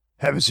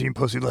 Haven't seen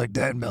pussy like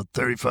that in about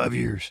 35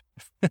 years.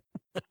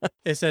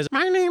 It says,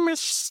 my name is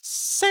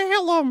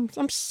Salem.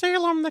 I'm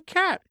Salem the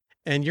cat.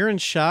 And you're in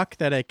shock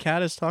that a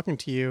cat is talking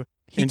to you.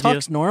 He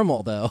talks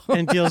normal, though.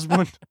 And deals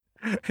one...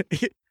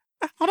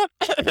 Hold on.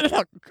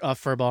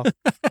 Furball.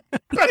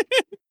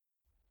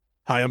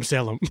 Hi, I'm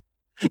Salem.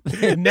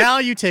 Now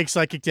you take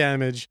psychic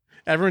damage.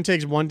 Everyone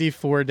takes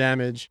 1d4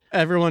 damage.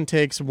 Everyone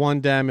takes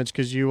 1 damage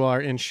because you are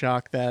in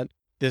shock that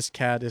this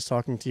cat is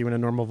talking to you in a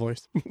normal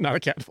voice, not a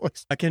cat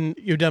voice. Can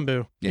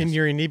Udumbu, Yes. in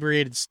your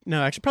inebriated...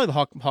 No, actually, probably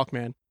the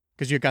Hawkman,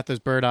 because you got those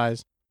bird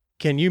eyes.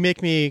 Can you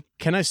make me...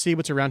 Can I see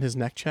what's around his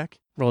neck check?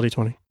 Roll a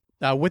d20.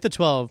 With the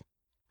 12,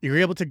 you're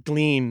able to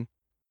glean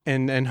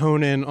and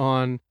hone in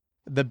on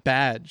the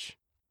badge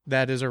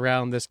that is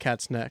around this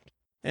cat's neck.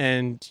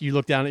 And you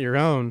look down at your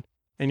own,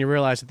 and you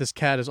realize that this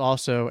cat is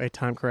also a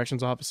time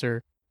corrections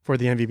officer for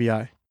the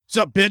MVBI. What's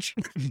up, bitch?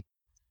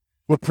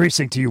 What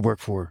precinct do you work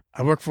for?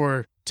 I work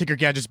for Tinker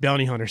Gadget's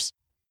Bounty Hunters,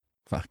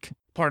 Fuck.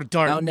 part of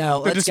DART. Oh, no.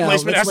 The Let's go.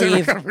 displacement Let's asset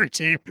leave. recovery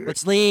team.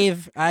 Let's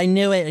leave. I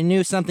knew it. I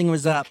knew something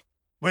was up.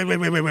 Wait.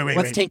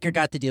 What's Tinker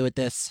got to do with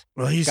this?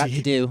 Well, He's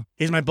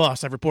my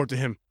boss. I report to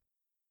him.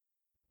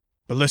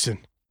 But listen,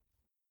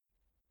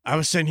 I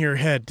was sent here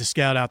ahead to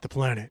scout out the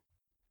planet.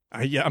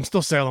 I'm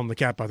still Salem the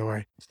cat, by the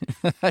way.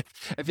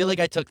 I feel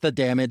like I took the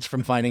damage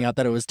from finding out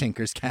that it was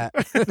Tinker's cat.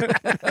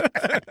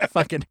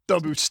 Fucking.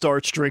 Dumbu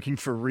starts drinking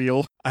for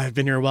real. I've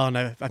been here a while, and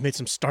I've made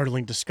some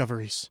startling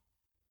discoveries.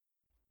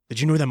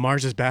 Did you know that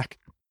Mars is back?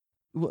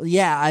 Well,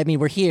 yeah, I mean,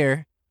 we're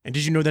here. And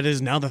did you know that it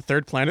is now the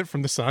third planet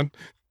from the sun?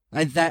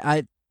 That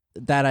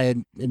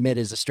I admit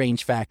is a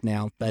strange fact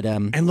now, but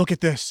And look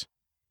at this.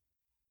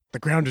 The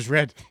ground is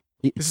red.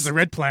 This is a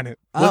red planet.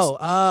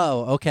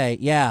 Okay,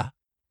 yeah,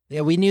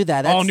 we knew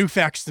that. That's all new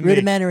facts to me.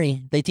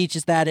 rudimentary. They teach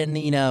us that in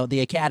the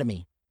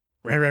academy.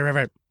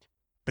 Right.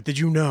 But did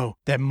you know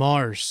that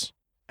Mars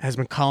has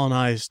been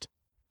colonized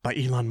by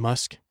Elon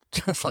Musk?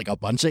 Just like a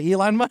bunch of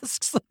Elon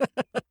Musks.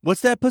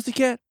 What's that,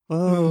 pussycat?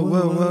 Whoa,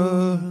 whoa,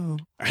 whoa.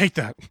 I hate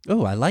that.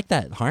 Oh, I like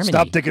that harmony.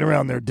 Stop dicking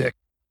around there, Dick.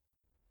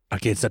 I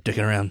can't stop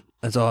dicking around.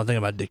 That's all I think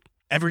about, Dick.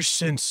 Ever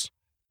since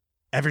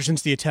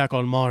the attack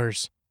on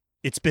Mars,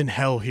 it's been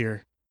hell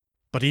here.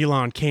 But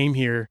Elon came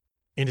here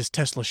in his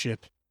Tesla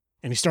ship,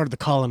 and he started to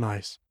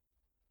colonize.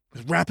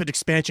 With rapid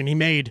expansion,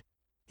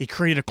 he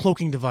created a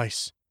cloaking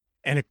device,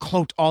 and it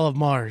cloaked all of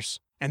Mars,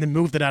 and then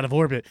moved it out of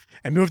orbit,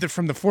 and moved it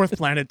from the fourth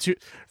planet to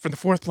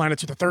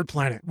the third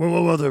planet.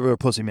 Whoa,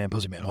 pussy man,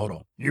 hold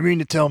on. You mean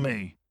to tell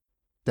me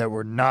that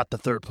we're not the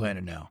third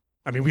planet now?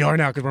 I mean, we are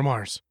now because we're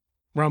Mars.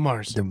 We're on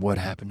Mars. Then what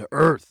happened to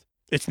Earth?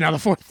 It's now the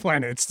fourth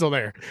planet. It's still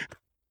there.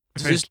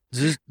 Does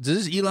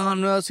this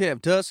Elon Musk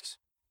have tusks?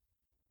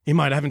 He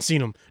might. I haven't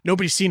seen him.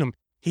 Nobody's seen him.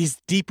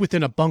 He's deep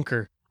within a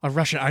bunker of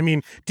Russia. I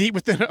mean, deep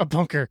within a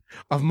bunker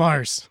of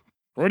Mars.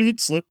 Freudian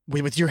slip.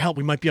 With your help,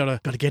 we might be able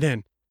to get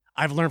in.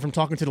 I've learned from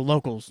talking to the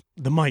locals,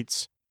 the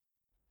mites,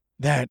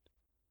 that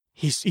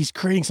he's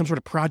creating some sort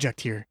of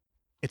project here.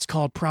 It's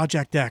called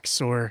Project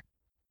X, or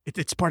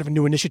it's part of a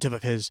new initiative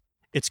of his.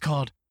 It's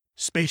called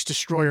Space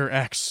Destroyer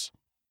X.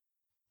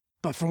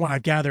 But from what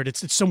I've gathered,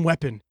 it's some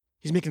weapon.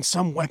 He's making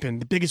some weapon,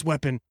 the biggest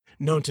weapon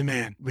known to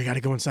man. We got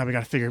to go inside. We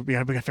got to figure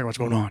what's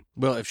going on.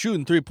 Well, if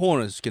shooting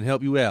 3-pointers can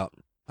help you out,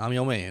 I'm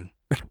your man.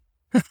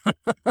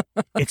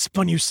 It's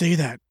fun you say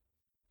that,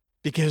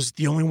 because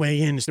the only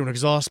way in is through an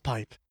exhaust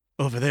pipe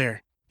over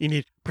there. You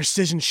need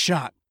precision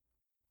shot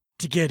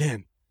to get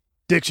in.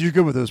 Dix, you're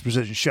good with those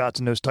precision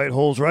shots in those tight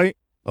holes, right?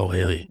 Oh,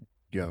 hell yeah.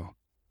 Yo.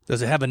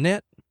 Does it have a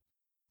net?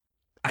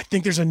 I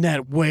think there's a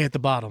net way at the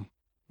bottom,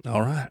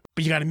 All right.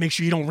 but you got to make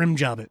sure you don't rim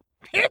job it.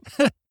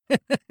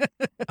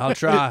 I'll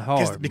try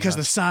hard. Because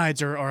the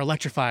sides are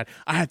electrified.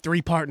 I had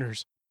 3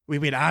 partners. We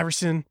had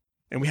Iverson,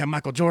 and we had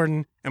Michael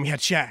Jordan, and we had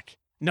Shaq.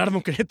 None of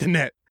them could hit the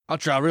net. I'll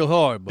try real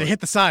hard, but They hit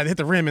the side, they hit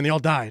the rim, and they all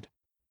died.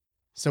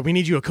 So we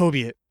need you to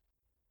Kobe it.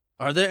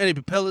 are there any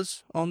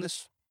propellers on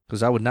this?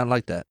 Because I would not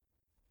like that.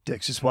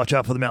 Dix, just watch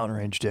out for the mountain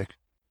range, Dick.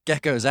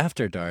 Geckos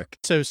After Dark.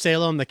 So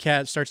Salem, the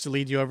cat, starts to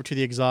lead you over to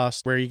the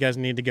exhaust where you guys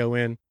need to go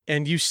in.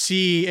 And you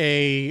see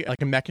a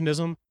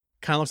mechanism,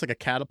 kind of looks like a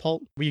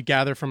catapult. We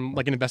gather from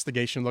like an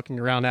investigation looking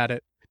around at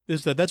it.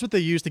 That's what they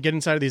use to get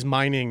inside of these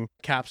mining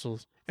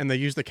capsules. And they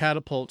use the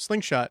catapult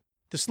slingshot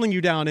to sling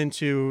you down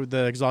into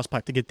the exhaust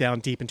pipe to get down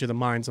deep into the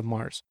mines of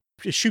Mars.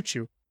 It shoots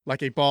you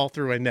like a ball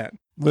through a net.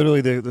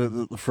 Literally,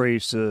 the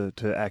phrase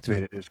to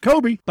activate it is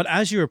Kobe. But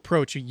as you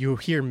approach, you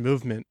hear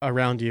movement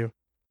around you.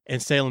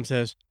 And Salem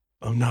says,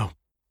 "Oh no,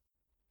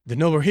 they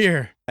know we're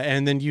here."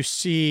 And then you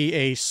see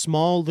a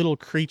small little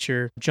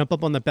creature jump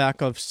up on the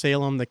back of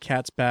Salem the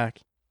cat's back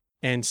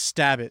and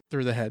stab it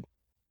through the head.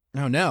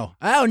 Oh, no.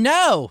 Oh,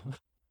 no.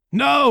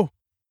 No!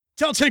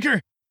 Tell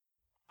Tinker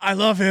I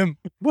love him.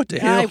 What the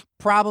hell? I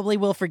probably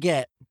will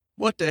forget.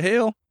 What the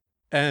hell?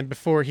 And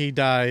before he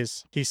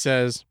dies, he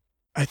says,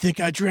 "I think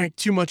I drank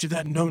too much of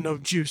that no-no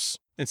juice."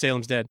 And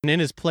Salem's dead. And in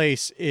his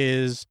place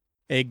is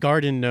a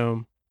garden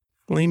gnome.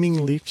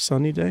 Flaming Leaf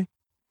Sunny Day.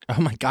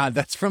 Oh, my God.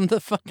 That's from the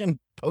fucking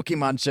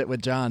Pokemon shit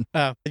with John.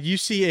 You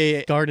see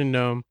a garden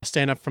gnome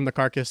stand up from the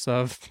carcass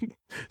of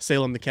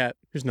Salem the cat,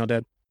 who's now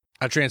dead.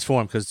 I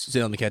transformed because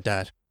Salem the cat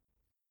died.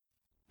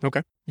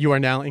 Okay. You are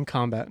now in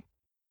combat.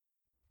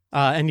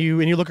 And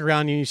you look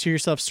around and you see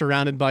yourself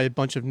surrounded by a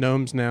bunch of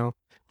gnomes now.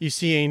 You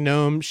see a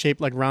gnome shaped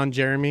like Ron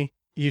Jeremy.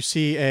 You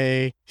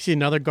see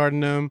another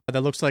garden gnome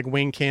that looks like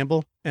Wayne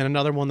Campbell, and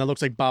another one that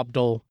looks like Bob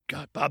Dole.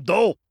 God, Bob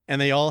Dole.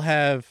 And they all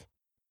have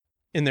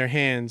in their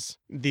hands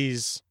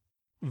these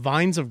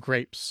vines of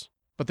grapes,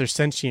 but they're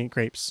sentient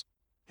grapes.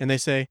 And they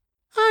say,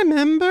 "I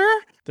member."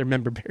 They're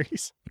member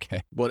berries.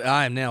 Okay. But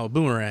I am now a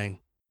boomerang.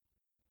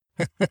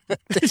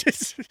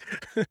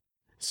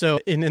 So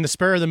in the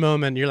spur of the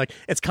moment, you're like,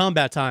 it's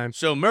combat time.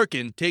 So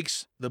Merkin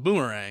takes the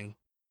boomerang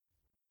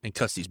and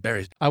cuts these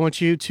berries. I want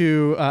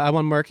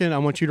Merkin, I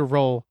want you to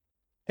roll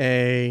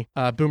a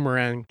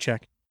boomerang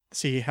check.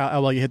 See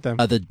how well you hit them.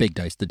 The big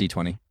dice, the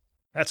D20.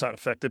 That's not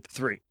effective.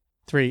 3.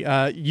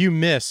 3. You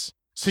miss.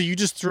 So you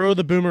just throw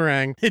the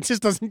boomerang. It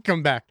just doesn't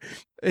come back.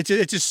 It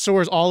just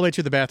soars all the way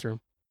to the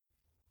bathroom.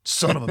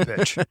 Son of a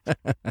bitch.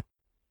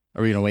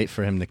 Are we going to wait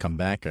for him to come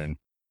back? Or...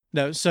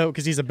 No, so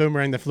because he's a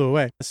boomerang that flew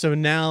away. So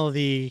now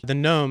the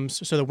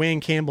gnomes, so the Wayne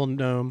Campbell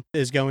gnome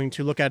is going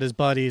to look at his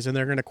buddies, and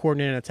they're going to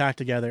coordinate an attack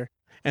together.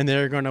 And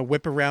they're going to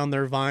whip around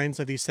their vines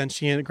of these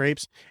sentient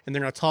grapes, and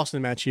they're going to toss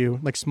them at you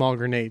like small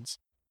grenades.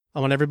 I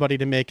want everybody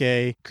to make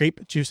a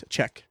grape juice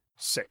check.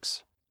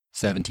 6.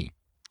 17.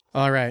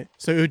 All right.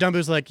 So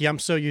Udumbu's like, yeah, I'm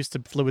so used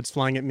to fluids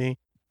flying at me.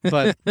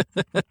 But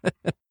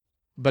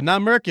but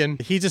not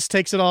Merkin. He just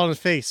takes it all in his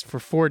face for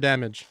 4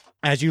 damage.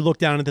 As you look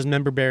down at this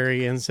member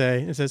berry and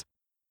it says,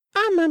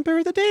 "I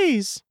remember the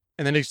days."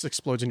 And then it just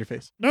explodes in your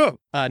face. No.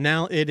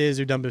 Now it is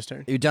Udumbu's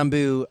turn.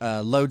 Udumbu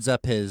loads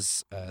up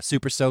his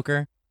super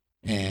soaker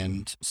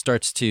and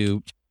starts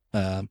to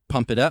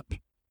pump it up.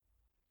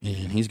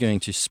 And he's going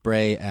to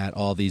spray at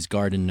all these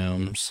garden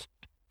gnomes.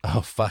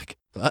 Oh, fuck.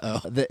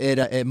 Uh-oh.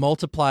 It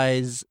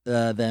multiplies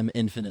them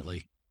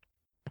infinitely.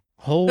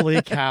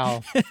 Holy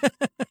cow.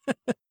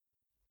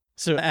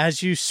 So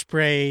as you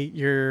spray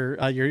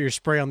your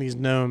spray on these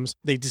gnomes,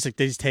 they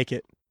just take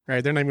it,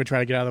 right? They're not even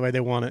trying to get out of the way. They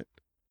want it.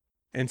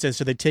 And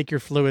so they take your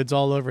fluids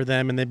all over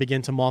them and they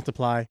begin to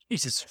multiply.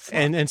 Jesus.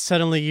 And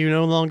suddenly you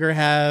no longer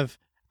have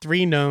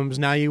 3 gnomes.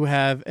 Now you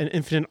have an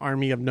infinite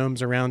army of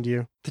gnomes around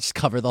you. They just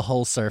cover the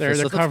whole surface.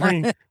 They're of the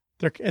covering,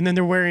 planet. and then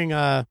they're wearing,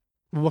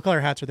 what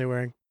color hats are they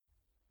wearing?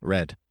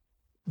 Red.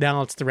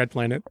 Now it's the red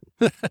planet.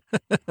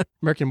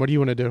 Merkin, what do you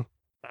want to do?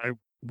 I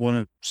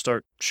want to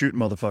start shooting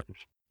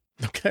motherfuckers.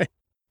 Okay.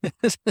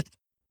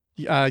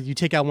 You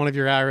take out one of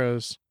your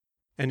arrows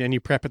and then you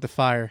prep at the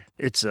fire.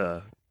 It's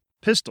a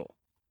pistol.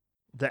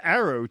 The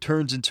arrow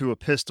turns into a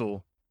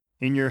pistol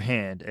in your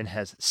hand and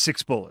has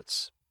 6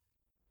 bullets.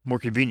 More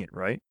convenient,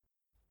 right?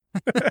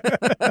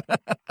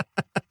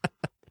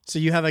 So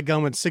you have a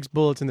gun with 6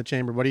 bullets in the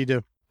chamber. What do you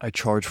do? I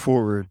charge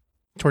forward,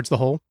 Towards the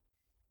hole?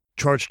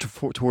 charge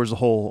towards the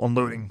hole,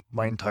 unloading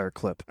my entire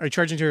clip. Are you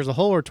charging towards the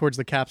hole or towards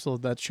the capsule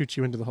that shoots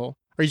you into the hole?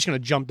 Are you just going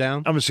to jump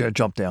down? I'm just going to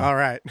jump down. All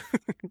right.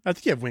 I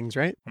think you have wings,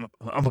 right?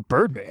 I'm a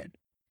bird man.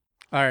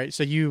 All right.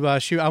 So you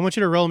shoot. I want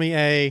you to roll me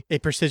a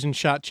precision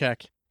shot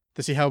check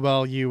to see how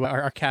well you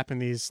are capping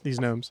these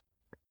gnomes.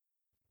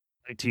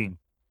 19.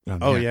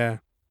 Oh, yeah.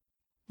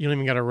 You don't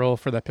even got to roll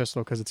for that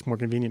pistol because it's more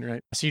convenient,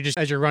 right? So you just,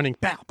 as you're running,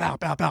 bow, bow,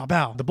 bow, bow,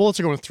 bow. The bullets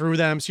are going through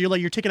them. So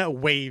you're taking out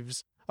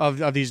waves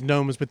of these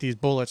gnomes with these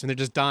bullets, and they're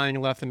just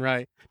dying left and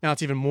right. Now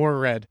it's even more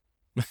red.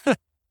 Now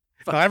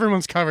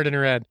everyone's covered in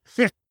red.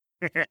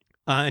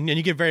 And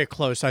you get very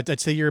close. I'd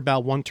say you're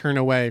about 1 turn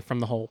away from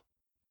the hole.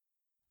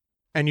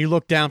 And you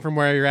look down from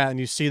where you're at, and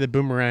you see the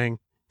boomerang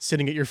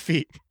sitting at your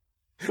feet,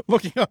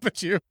 looking up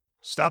at you.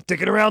 Stop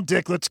dicking around,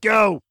 Dick. Let's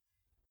go.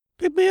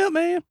 Pick me up,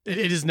 man.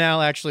 It is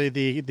now actually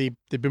the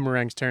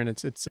boomerang's turn.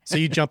 It's so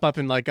you jump up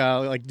and like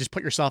just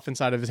put yourself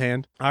inside of his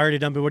hand. Alrighty,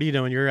 Dumbo, what are you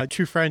doing? You're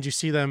two friends. You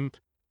see them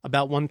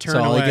about 1 turn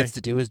So all away. he gets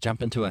to do is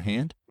jump into a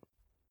hand?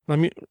 Let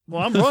me.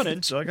 Well, I'm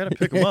running, so I got to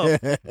pick him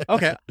up.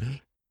 Okay,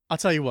 I'll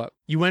tell you what.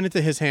 You went into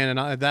his hand,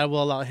 and that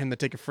will allow him to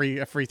take a free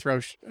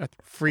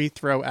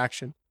throw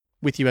action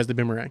with you as the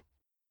boomerang.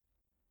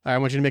 All right, I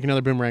want you to make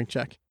another boomerang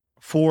check.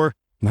 4.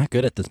 Not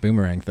good at this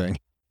boomerang thing.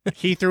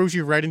 He throws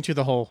you right into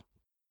the hole,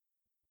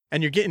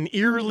 and you're getting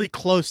eerily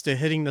close to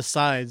hitting the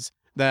sides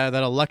that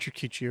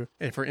electrocute you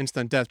and for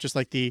instant death, just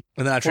like the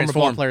And then I former ball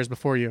transform. players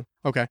before you.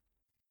 Okay.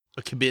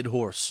 A kibid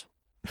horse.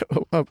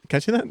 Oh, can I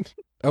see that?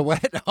 Oh,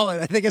 what? Oh,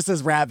 I think it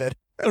says rabbit.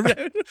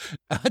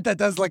 That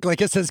does look like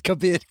it says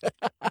kabid.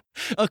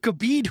 A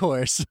kabid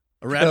horse.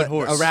 A rabbit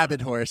horse. A rabbit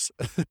horse.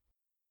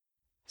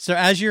 So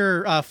as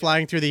you're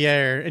flying through the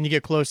air and you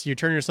get close, you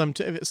turn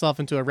yourself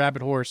into a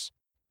rabbit horse,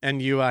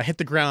 and you hit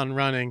the ground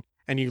running,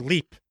 and you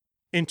leap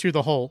into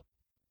the hole.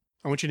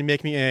 I want you to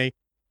make me a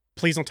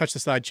please don't touch the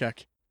side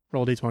check.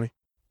 Roll D20.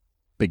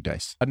 Big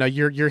dice. No,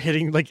 you're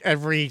hitting like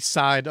every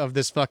side of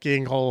this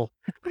fucking hole.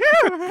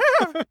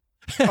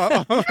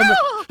 I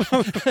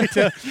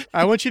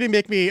want you to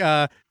make me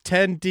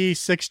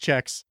 10d6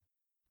 checks.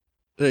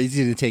 He's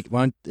going to take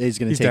one. He's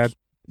going to He's take. dead.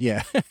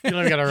 Yeah. You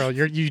don't even gotta roll.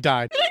 You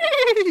died.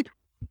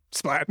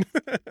 Splat.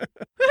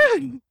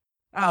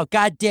 Oh,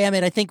 God damn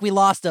it. I think we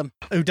lost him.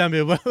 Oh,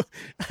 Dumbo, well,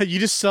 you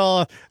just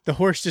saw the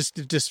horse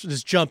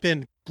just jump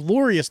in,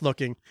 glorious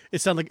looking.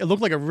 It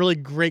looked like a really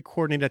great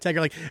coordinated attack.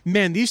 You're like,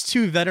 man, these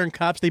 2 veteran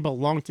cops, they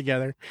belong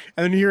together.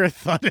 And then you hear a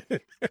thud. You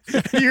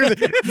hear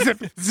the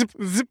zip, zip,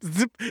 zip,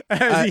 zip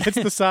as he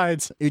hits the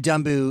sides.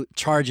 Udumbu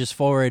charges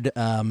forward,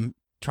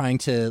 trying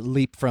to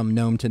leap from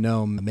gnome to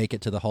gnome, make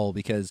it to the hole,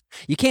 because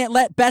you can't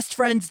let best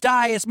friends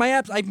die. It's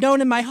I've known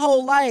him my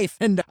whole life.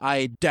 And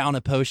I down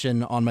a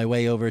potion on my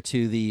way over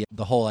to the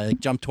hole. I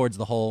jump towards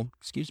the hole.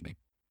 Excuse me.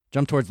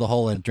 Jump towards the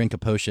hole and drink a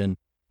potion.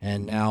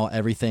 And now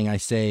everything I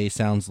say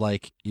sounds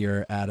like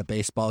you're at a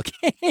baseball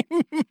game.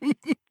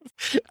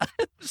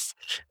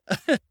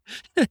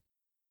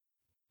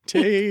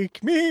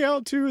 Take me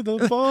out to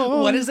the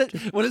ball. What is it?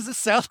 What does it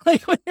sound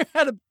like when you're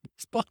at a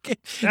baseball game?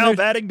 Now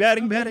batting.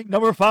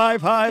 Number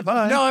 5, high.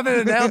 No, I'm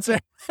an announcer.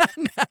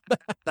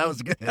 That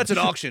was good. That's an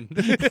auction.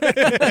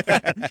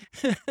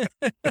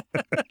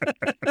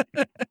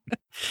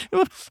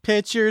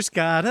 Pitcher's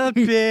got a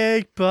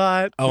big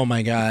butt. Oh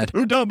my God.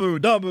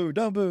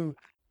 Dumbu.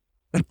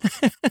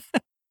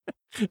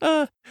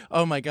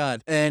 Oh my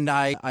God. And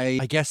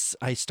I guess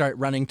I start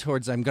running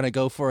towards, I'm going to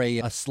go for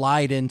a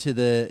slide into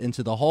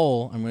the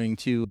hole. I'm going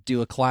to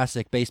do a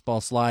classic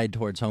baseball slide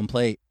towards home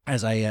plate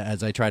as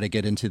I try to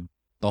get into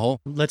the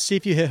hole. Let's see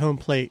if you hit home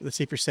plate. Let's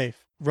see if you're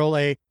safe. Roll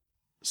a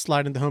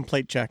slide into home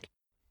plate check.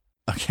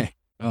 Okay.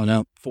 Oh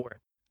no.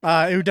 4.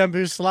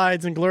 Udumbu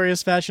slides in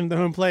glorious fashion to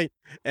the home plate,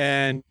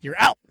 and you're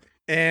out.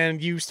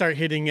 And you start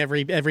hitting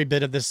every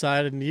bit of this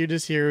side, and you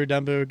just hear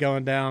Udumbu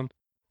going down.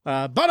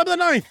 Bottom of the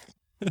 9th.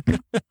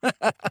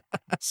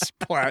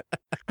 Splat.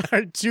 All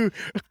right,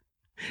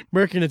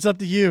 Merkin, it's up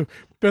to you.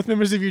 Both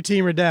members of your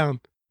team are down.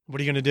 What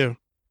are you gonna do?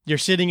 You're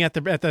sitting at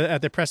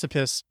the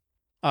precipice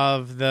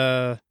of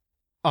the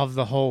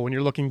hole, and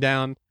you're looking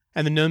down,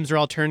 and the gnomes are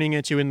all turning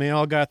at you, and they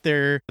all got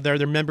their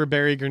member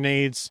berry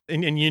grenades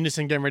in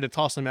unison, getting ready to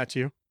toss them at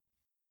you.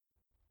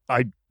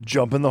 I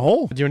jump in the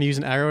hole. Do you want to use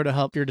an arrow to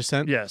help your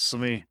descent? Yes,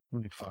 let me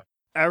find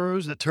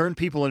arrows that turn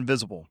people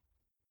invisible.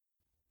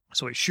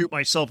 So I shoot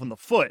myself in the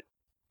foot,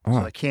 so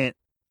I can't.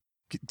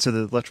 So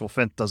the electrical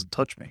fence doesn't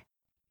touch me.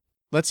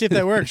 Let's see if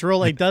that works.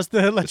 Roll a does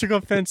the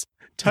electrical fence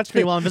touch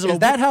me while invisible? Is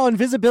that how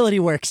invisibility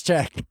works,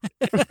 check?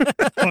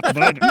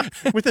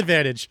 With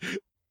advantage.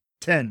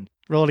 10.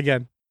 Roll it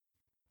again.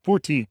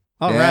 14.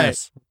 All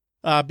Yes. right.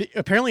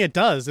 Apparently it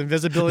does.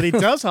 Invisibility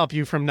does help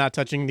you from not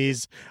touching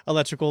these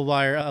electrical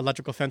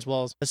electrical fence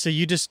walls. So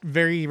you just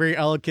very, very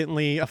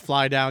elegantly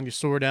fly down. You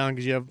soar down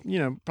because you have,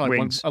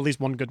 probably at least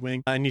one good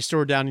wing. And you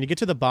soar down and you get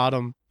to the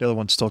bottom. The other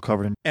one's still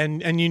covered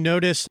in. And you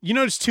notice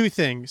two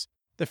things.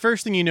 The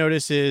first thing you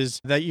notice is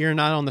that you're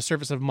not on the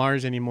surface of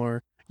Mars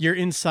anymore. You're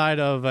inside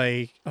of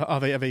a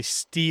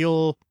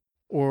steel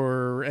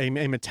or a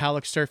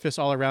metallic surface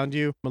all around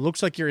you. It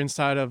looks like you're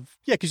inside of,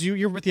 because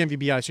you're with the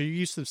MVBI, so you're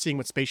used to seeing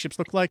what spaceships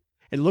look like.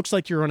 It looks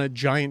like you're on a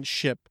giant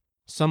ship.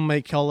 Some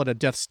may call it a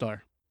Death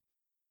Star.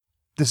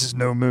 This is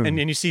no moon. And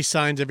you see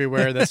signs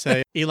everywhere that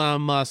say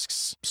Elon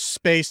Musk's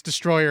Space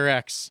Destroyer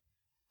X.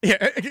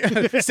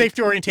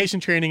 Safety orientation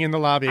training in the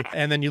lobby.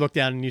 And then you look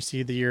down and you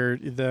see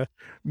the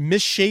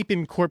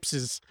misshapen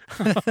corpses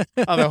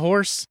of a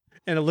horse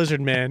and a lizard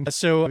man.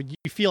 So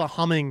you feel a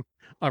humming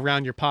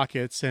around your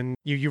pockets, and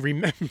you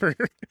remember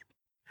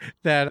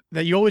that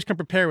you always come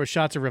prepared with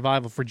shots of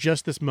revival for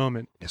just this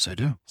moment. Yes, I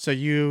do. So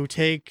you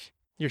take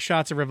your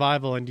shots of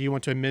revival, and do you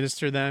want to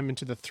administer them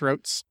into the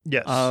throats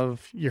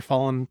of your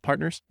fallen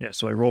partners? Yeah,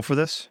 so I roll for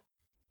this?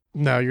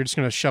 No, you're just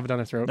going to shove it down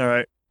their throat. All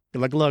right.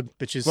 Glug glug,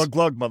 bitches. Glug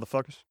glug,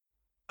 motherfuckers.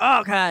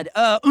 Oh, God.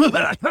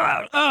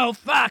 Oh,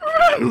 fuck.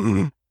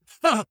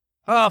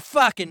 Oh,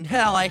 fucking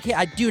hell. I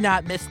do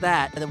not miss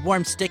that. The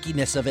warm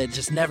stickiness of it,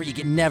 just never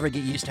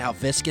get used to how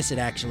viscous it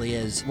actually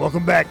is.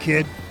 Welcome back,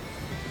 kid.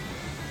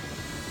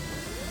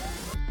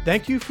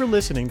 Thank you for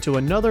listening to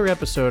another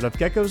episode of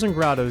Geckos and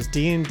Grotto's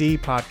D&D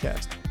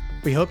podcast.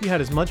 We hope you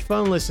had as much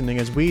fun listening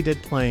as we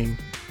did playing.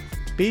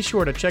 Be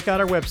sure to check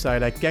out our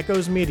website at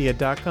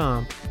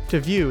geckosmedia.com to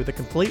view the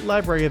complete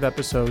library of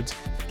episodes,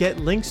 get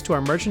links to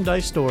our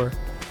merchandise store,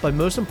 but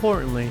most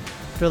importantly,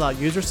 fill out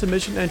user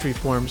submission entry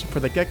forms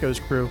for the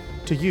Geckos crew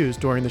to use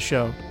during the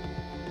show.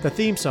 The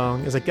theme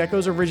song is a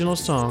Geckos original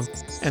song,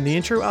 and the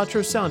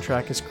intro-outro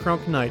soundtrack is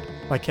Crunk Night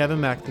by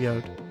Kevin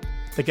MacLeod.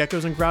 The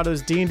Geckos and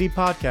Grotto's D&D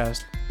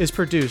podcast is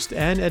produced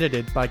and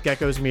edited by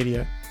Geckos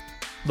Media.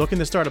 Looking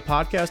to start a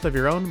podcast of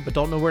your own but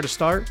don't know where to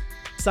start?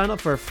 Sign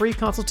up for a free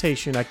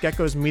consultation at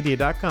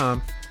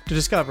geckosmedia.com to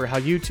discover how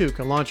you too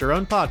can launch your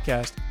own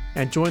podcast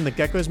and join the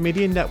Geckos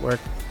Media network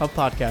of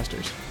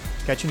podcasters.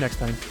 Catch you next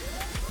time.